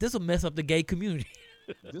 This will mess up the gay community.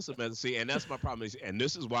 This will mess. See, and that's my problem. And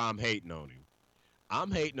this is why I'm hating on him. I'm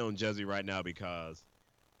hating on Jesse right now because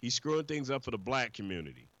he's screwing things up for the black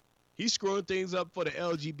community. He's screwing things up for the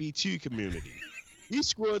LGBT community. He's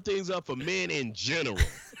screwing things up for men in general.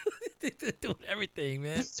 They're doing everything,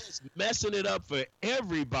 man. He's messing it up for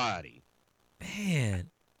everybody. Man.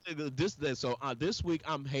 This week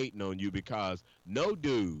I'm hating on you because no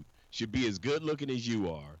dude should be as good looking as you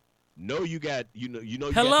are. No, you got you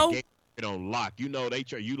Hello? got the game on lock. They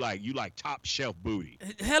try you like top shelf booty.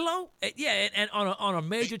 Hello? Yeah, and on a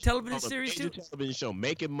major television series too. Television show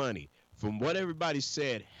making money. From what everybody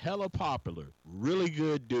said, hella popular, really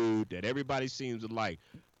good dude that everybody seems to like.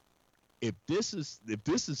 If this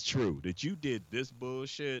is true that you did this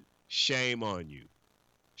bullshit, shame on you.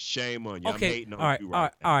 Shame on you. Okay. I'm hating on you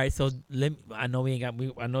right now. All right. So I know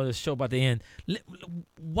I know the show about to end.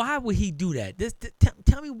 Why would he do that?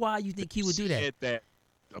 Tell me why you think he would do that. That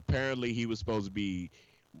apparently he was supposed to be.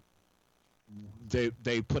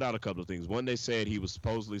 They put out a couple of things. One, they said he was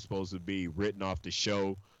supposed to be written off the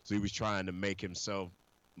show, so he was trying to make himself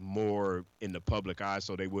more in the public eye,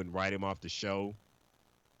 so they wouldn't write him off the show.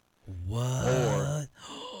 What? Or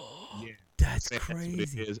that's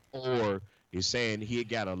crazy. Or he's saying he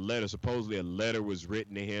got a letter. Supposedly a letter was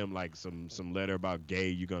written to him, like some letter about gay,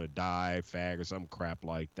 you're gonna die, fag, or some crap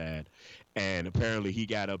like that. And apparently he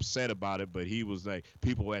got upset about it, but he was like,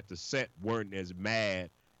 people at the set weren't as mad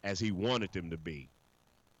as he wanted them to be.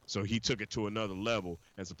 So he took it to another level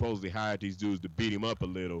and supposedly hired these dudes to beat him up a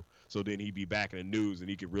little, so then he'd be back in the news and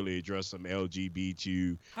he could really address some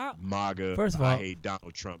LGBT, MAGA, first of all, I hate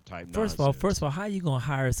Donald Trump type nonsense. First of all, how you gonna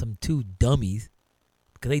hire some two dummies?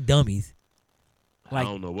 Because they dummies. I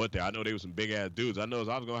don't know what I know they were some big ass dudes. I know if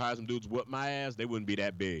I was gonna hire some dudes whoop my ass, they wouldn't be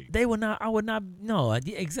that big. They would not. I would not. No,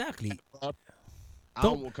 exactly.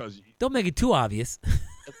 Don't make it too obvious.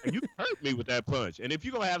 You hurt me with that punch. And if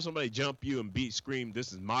you're going to have somebody jump you and scream,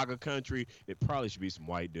 this is MAGA country, it probably should be some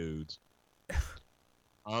white dudes.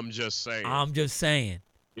 I'm just saying.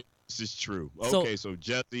 This is true. So- Okay, so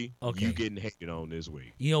Jesse, Okay. you getting hated on this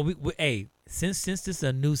week. You know, we hey, since this is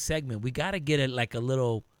a new segment, we gotta get it like a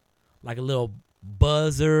little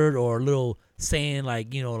buzzard or a little saying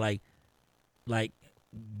like you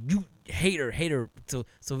hater. So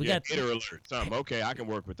we got hater alert. Something. Okay, I can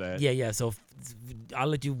work with that. yeah. So I'll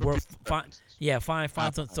let you work. Find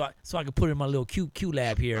some so I can put it in my little Q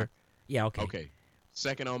lab here. Yeah. Okay. Okay.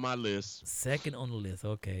 Second on my list. Second on the list.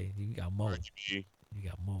 Okay, you got Mo. Cardi B. You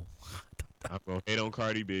got Mo. I'm gonna hate on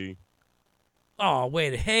Cardi B. Oh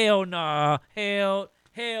wait, hell nah, hell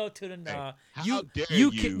to the nah. how dare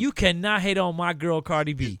you cannot hate on my girl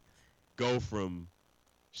Cardi B. Go from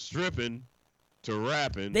stripping to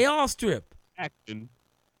rapping, They all strip. acting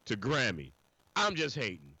to Grammy. I'm just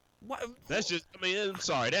hating. What? That's just. I mean, I'm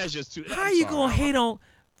sorry. That's just too. How I'm you sorry. gonna hate on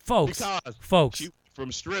folks? Because Folks. she,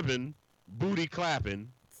 from stripping, booty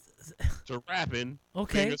clapping, to rapping,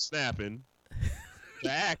 Okay. finger snapping,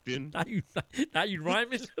 to acting. Now you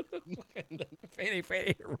rhyming? Fade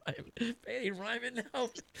ain't rhyming now.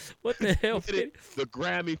 What the hell? Get it? The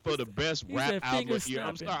Grammy for the best He rap said album finger of the year.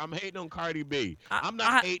 I'm snapping. sorry. I'm hating on Cardi B. I'm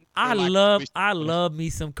not hating. I on, like, love me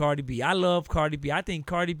some Cardi B. I love Cardi B. I think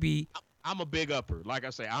Cardi B. I'm a big upper. Like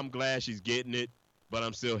I say, I'm glad she's getting it, but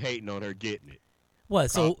I'm still hating on her getting it.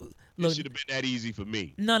 What? So It look, should have been that easy for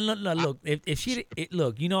me. no. Look, if she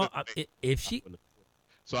look, you know, if she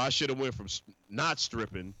So I should have went from not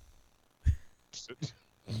stripping.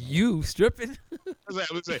 you stripping.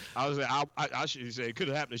 I should say it could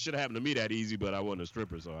have happened. It should have happened to me that easy, but I wasn't a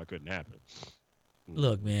stripper, so I couldn't happen.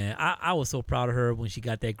 Look, man, I was so proud of her when she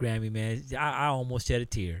got that Grammy, man. I almost shed a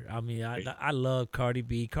tear. I mean, I love Cardi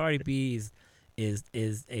B. Cardi B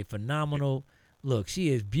is a phenomenal. Look, she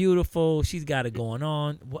is beautiful. She's got it going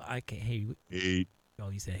on. Well, I can't hear you. Hate, Oh,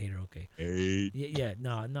 you said hater. Okay. hate. Yeah.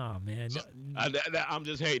 No, man. I'm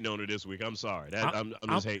just hating on her this week. I'm sorry. I'm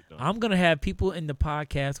just hating on her. I'm gonna have people in the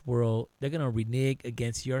podcast world. They're gonna renege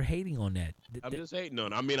against your hating on that. I'm just hating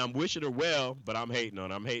on her. I mean, I'm wishing her well, but I'm hating on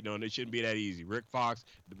her. I'm hating on her. It shouldn't be that easy. Rick Fox.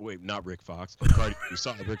 Wait, not Rick Fox. Cardi B.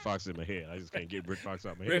 Sorry, Rick Fox in my head. I just can't get Rick Fox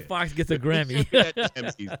out of my head. Rick Fox gets a Grammy. That damn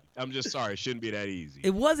easy. I'm just sorry. It shouldn't be that easy.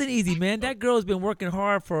 It wasn't easy, man. That girl's been working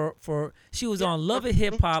hard for. She was on Love and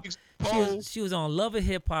Hip Hop. She was on Love and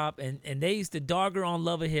Hip Hop, and they used to dog her on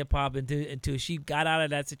Love and Hip Hop until she got out of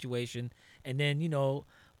that situation, and then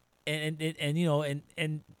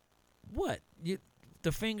and what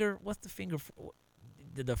the finger? What's the finger?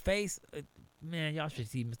 The face? Man, y'all should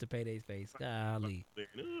see Mr. Payday's face. Golly.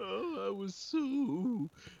 Oh, I was so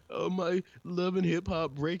my love and hip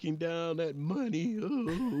hop breaking down that money.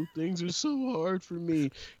 Oh, things are so hard for me.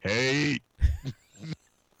 Hate.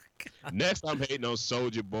 Next, I'm hating on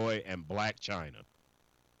Soulja Boy and Black China.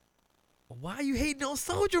 Why are you hating on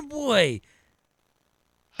Soldier Boy?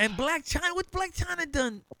 And Black China? What Black China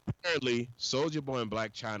done? Apparently, Soulja Boy and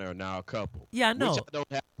Black China are now a couple. Yeah, I know. Which I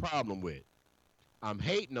don't have a problem with. I'm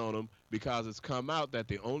hating on them because it's come out that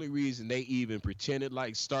the only reason they even pretended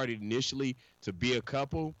like started initially to be a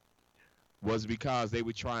couple was because they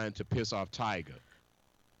were trying to piss off Tyga.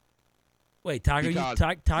 Wait, Tiger? Because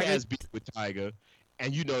Tiger he has beef with Tyga,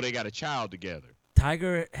 and you know they got a child together.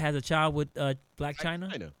 Tiger has a child with Black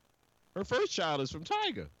China? Her first child is from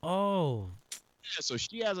Tyga. Oh. Yeah, so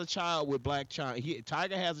she has a child with Black China.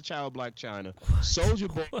 Tyga has a child with Black China.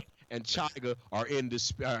 Soulja Boy and Tyga are in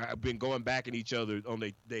this. Been going back at each other on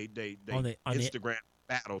they Instagram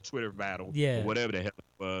battle, Twitter battle, Yeah. or whatever the hell it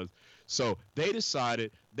was. So they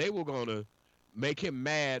decided they were gonna make him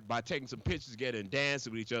mad by taking some pictures together and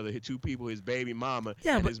dancing with each other. Two people, his baby mama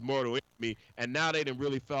and his mortal enemy, and now they done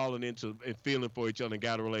really fallen into and feeling for each other and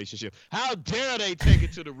got a relationship. How dare they take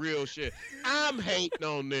it to the real shit? I'm hating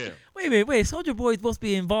on them. Wait. Soldier Boy is supposed to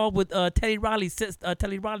be involved with Teddy Riley's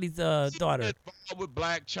daughter. Involved with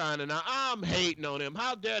Black China. Now I'm hating on them.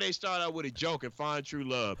 How dare they start out with a joke and find true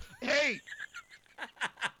love? Hate.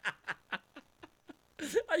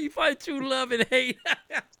 How you find true love and hate?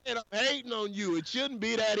 And I'm hating on you. It shouldn't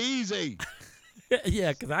be that easy.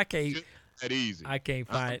 Yeah, because I can't. That easy. I can't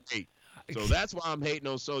find. So that's why I'm hating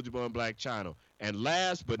on Soulja Boy and Black China. And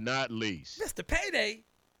last but not least, Mr. Payday.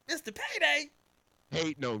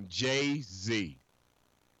 hating on Jay-Z.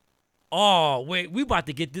 Oh wait, we about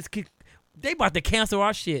to get this. They about to cancel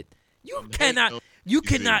our shit. You cannot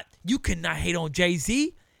hate on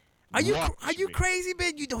Jay-Z. Are you crazy,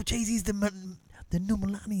 man? You know Jay-Z's the new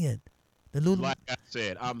millennium. Like I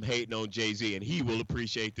said, I'm hating on Jay-Z, and he will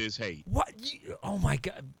appreciate this hate. What? Oh my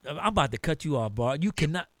God! I'm about to cut you off, bro. You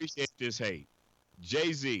cannot appreciate this hate.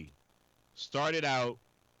 Jay-Z started out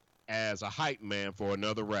as a hype man for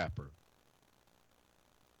another rapper.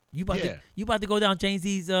 You about to go down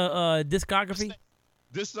Jay-Z's discography?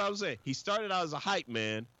 This is what I'm saying. He started out as a hype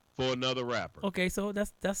man for another rapper, Okay, so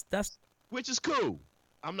that's which is cool.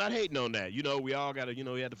 I'm not hating on that. You know, we all got to, you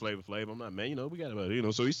know, he had the Flavor Flav. I'm not, man, you know, we got to, you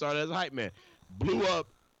know, so he started as a hype man. Blew up,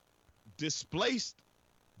 displaced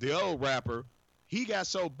the old rapper. He got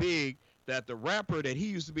so big that the rapper that he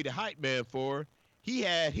used to be the hype man for, he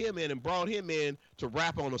had him in and brought him in to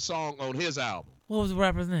rap on a song on his album. what was the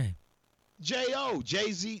rapper's name? J.O.,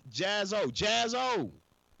 Jay-Z, Jazz-O.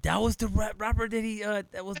 That was the rapper that he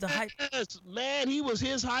that was the hype. Yes, man, he was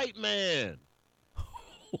his hype man.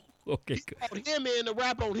 Okay, He brought him in to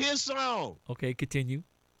rap on his song. okay, continue.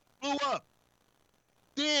 Blew up.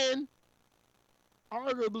 Then,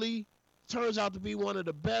 arguably, turns out to be one of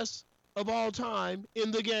the best of all time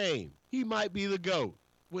in the game. He might be the GOAT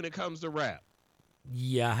when it comes to rap.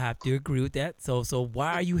 Yeah, I have to agree with that. So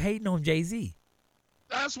why are you hating on Jay-Z?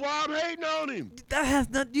 That's why I'm hating on him. That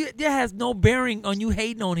has no bearing on you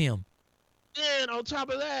hating on him. And on top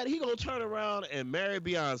of that, he gonna turn around and marry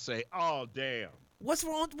Beyonce. Oh, damn. What's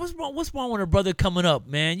wrong with a brother coming up,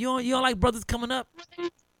 man? You don't like brothers coming up?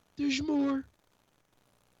 There's more.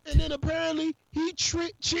 And then apparently he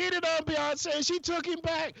cheated on Beyonce and she took him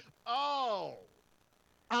back. Oh,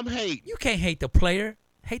 I'm hating. You can't hate the player,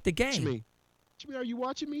 hate the game. Jimmy, are you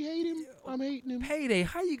watching me hate him? I'm hating him. Payday,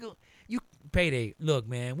 how you go? Payday. Look,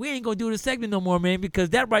 man, we ain't gonna do this segment no more, man, because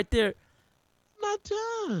that right there. I'm not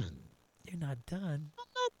done. You're not done.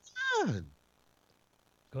 I'm not done.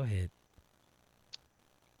 Go ahead.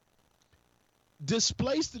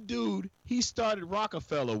 Displaced the dude he started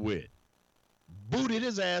Rockefeller with. Booted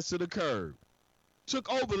his ass to the curb.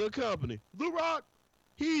 Took over the company. The Rock,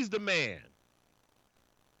 he's the man.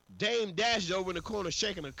 Dame Dash is over in the corner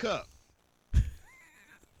shaking a cup.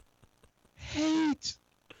 Hate.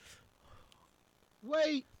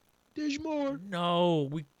 Wait, there's more. No,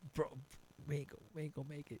 we ain't gonna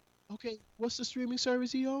make it. Okay, what's the streaming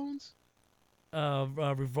service he owns?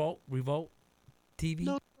 Revolt TV.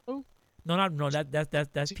 No. No,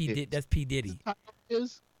 that's P Diddy.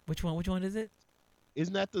 Is Which one is it?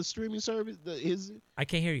 isn't that the streaming service? I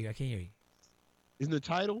can't hear you. Isn't the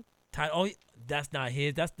title? Oh, that's not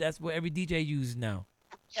his. That's what every DJ uses now.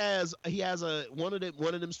 He has a one of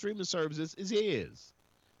them streaming services is his.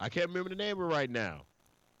 I can't remember the name of it right now.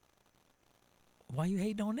 Why you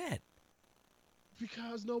hating on that?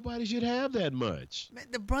 Because nobody should have that much. Man,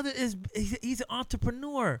 the brother he's an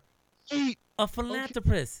entrepreneur, Hate. a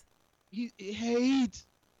philanthropist. He hate.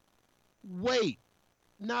 Wait.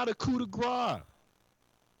 Not a coup de grace.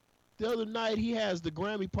 The other night he has the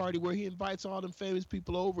Grammy party where he invites all them famous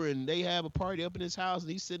people over and they have a party up in his house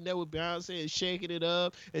and he's sitting there with Beyonce and shaking it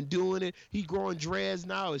up and doing it. He growing dreads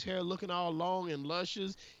now. His hair looking all long and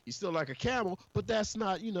luscious. He's still like a camel, but that's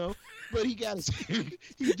not, but he got his,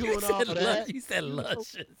 he's doing all of that. You said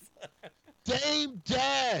luscious. Dame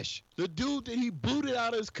Dash, the dude that he booted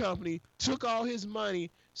out of his company, took all his money,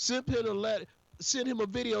 sent him a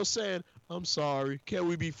video saying, "I'm sorry, can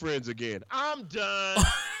we be friends again? I'm done."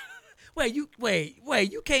 Wait, you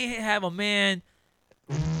can't have a man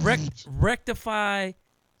rectify.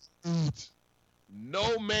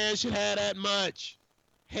 No man should have that much.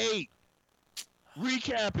 Hate.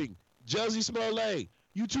 Recapping. Jussie Smollett,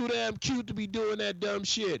 you too damn cute to be doing that dumb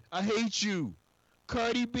shit. I hate you.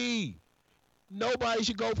 Cardi B. Nobody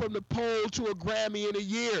should go from the pole to a Grammy in a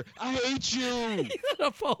year. I hate you. The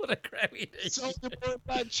pole to Grammy. So different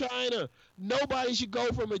by China. Nobody should go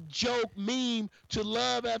from a joke meme to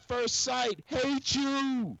love at first sight. Hate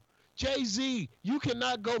you. Jay-Z, you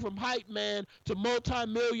cannot go from hype man to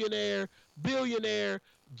multi-millionaire, billionaire,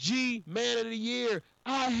 G man of the year.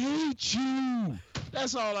 I hate you.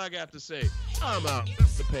 That's all I got to say. I'm out.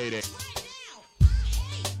 That's the payday.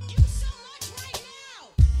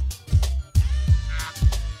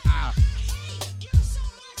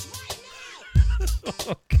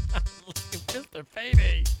 Oh God, Mr.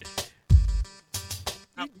 Payday.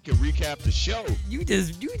 We can recap the show. You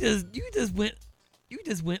just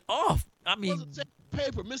went off. I mean, Wasn't that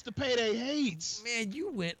paper. Mr. Payday hates. man,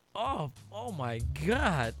 you went off. Oh my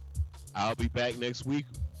God. I'll be back next week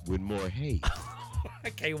with more hate. I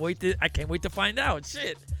can't wait to find out.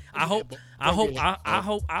 Shit. I hope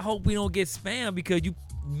we don't get spammed because you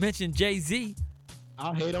mentioned Jay-Z.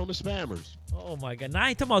 I'll hate on the spammers. Oh my God. Now I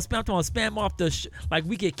ain't talking about spam. I'm talking about spam off the like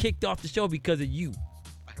we get kicked off the show because of you.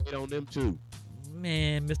 I hate on them too.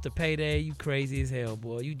 Man, Mr. Payday, you crazy as hell,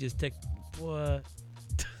 boy. You just take what?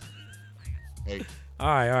 Hey. All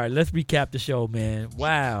right. Let's recap the show, man.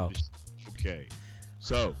 Wow. Okay.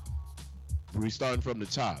 So, we starting from the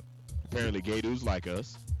top. Apparently, gay dudes like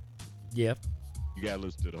us. Yep. You gotta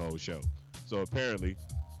listen to the whole show. So apparently,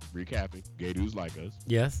 recapping, gay dudes like us.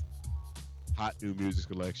 Yes. hot new music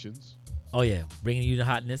selections. Oh yeah, bringing you the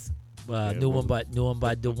hotness. Yeah, New one what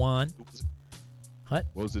by Dewan. What?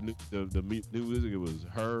 What was the new music? It was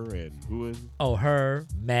her and who is it? Oh, her,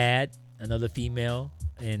 Mad, another female,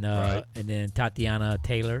 and Right. and then Tatiana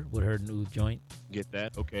Taylor with her new joint, Get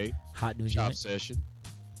that? Okay. hot new Chop joint. session.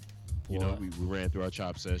 You know, we ran through our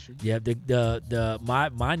chop session. Yeah,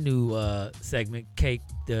 my new segment, Cake,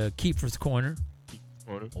 the Keeper's Corner,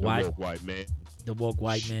 Corner. The White- woke white man. the woke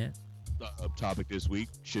white man. Topic this week: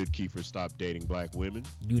 should Kiefer stop dating black women?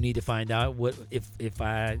 You need to find out what if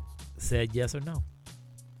I said yes or no.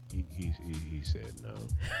 He said no.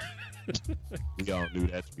 We all knew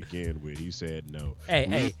that to begin with. He said no.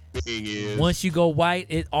 Hey, Thing is, Once you go white,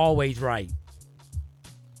 it's always right.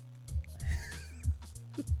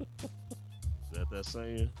 is that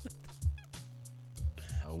saying?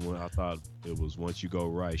 I thought it was once you go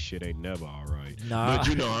right, shit ain't never all right. Nah. But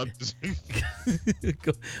you know, I'm just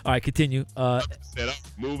All right, continue.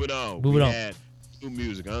 moving on. Moving we on. had new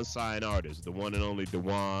music, unsigned artists, the one and only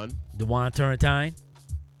Dewan. Dewan Turrentine,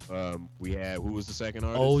 We had who was the second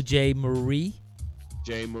artist? OJ Marie,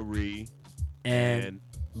 J. Marie and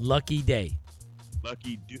Lucky Day.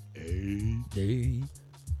 Lucky Day. Day.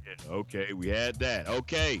 Okay, we had that.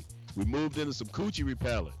 Okay, we moved into some coochie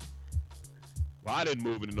repellent. Well, I didn't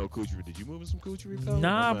move into no coochie. Did you move into some coochie repellent?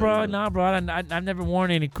 Nah, bro. I've never worn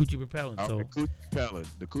any coochie repellent. Okay, So coochie repellent.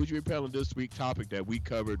 The coochie repellent this week topic that we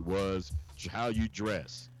covered was how you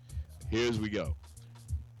dress. Here's we go.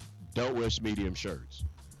 Don't wear medium shirts.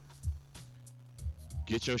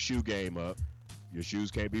 Get your shoe game up. Your shoes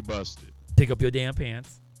can't be busted. pick up your damn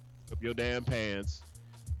pants. Pick up your damn pants.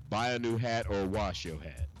 Buy a new hat or wash your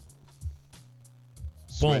hat.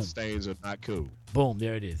 Sweat Boom. stains are not cool. Boom,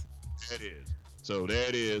 there it is. There it is. So there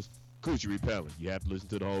it is. Coochie repellent. You have to listen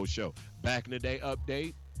to the whole show. Back in the day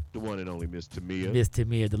update, the one and only Miss Tamia. Miss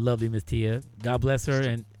Tamia, the lovely Miss Tia. God bless her,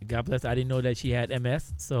 and God bless. I didn't know that she had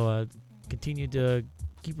MS, so continue to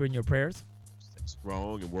keep her in your prayers. Stay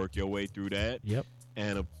strong and work your way through that. Yep.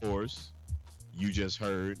 And of course, you just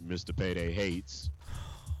heard Mr. Payday hates.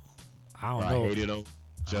 I don't I know. hated on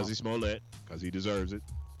Jussie Smollett because he deserves it.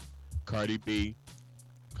 Cardi B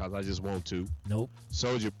because I just want to. Nope.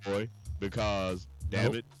 Soulja Boy because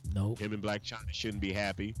damn it, Nope. him and Black China shouldn't be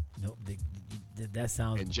happy. Nope. That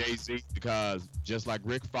sounds. And Jay-Z because just like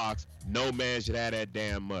Rick Fox, no man should have that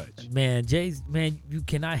damn much. Man, you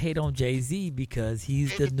cannot hate on Jay-Z because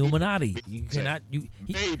he's the Illuminati. You cannot.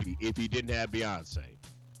 Maybe if he didn't have Beyonce,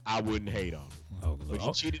 I wouldn't hate on him. Oh, But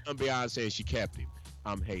he cheated on Beyonce and she kept him.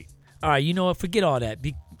 I'm hating. all right, you know what? Forget all that.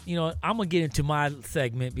 I'm gonna get into my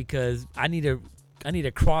segment because I need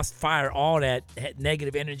to crossfire all that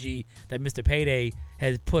negative energy that Mr. Payday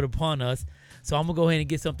has put upon us. So I'm gonna go ahead and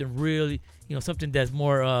get something really, something that's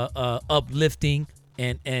more uplifting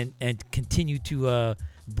and continue to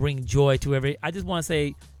bring joy to every. I just want to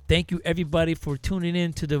say thank you everybody for tuning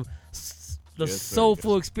in to the Yes, sir.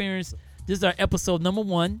 Soulful Experience. This is our episode number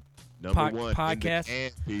 1. Number one podcast.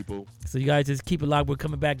 And people. So you guys just keep it locked. We're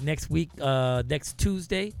coming back next week, next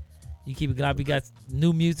Tuesday. You keep it locked. We got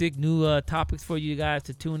new music, new topics for you guys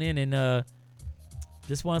to tune in, and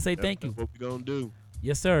just want to say thank you. That's what we gonna do.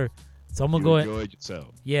 Yes, sir. So I'm gonna You go ahead. enjoyed yourself.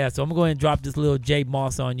 Yeah, so I'm gonna go ahead and drop this little J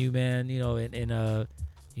Moss on you, man. And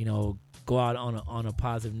go out on a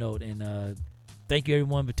positive note. And thank you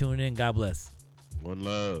everyone for tuning in. God bless. One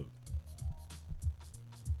love.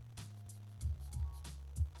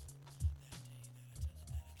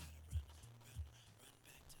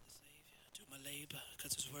 Do my labor,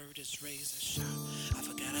 cause his word is razor sharp. I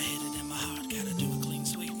forgot I hid it in my heart. Gotta do a clean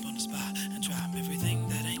sweep on the spot and drop everything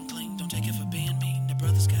that ain't clean. Don't take it for being mean. The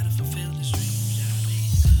brother's gotta fulfill his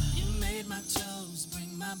dreams. You made my toes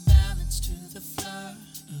bring my balance to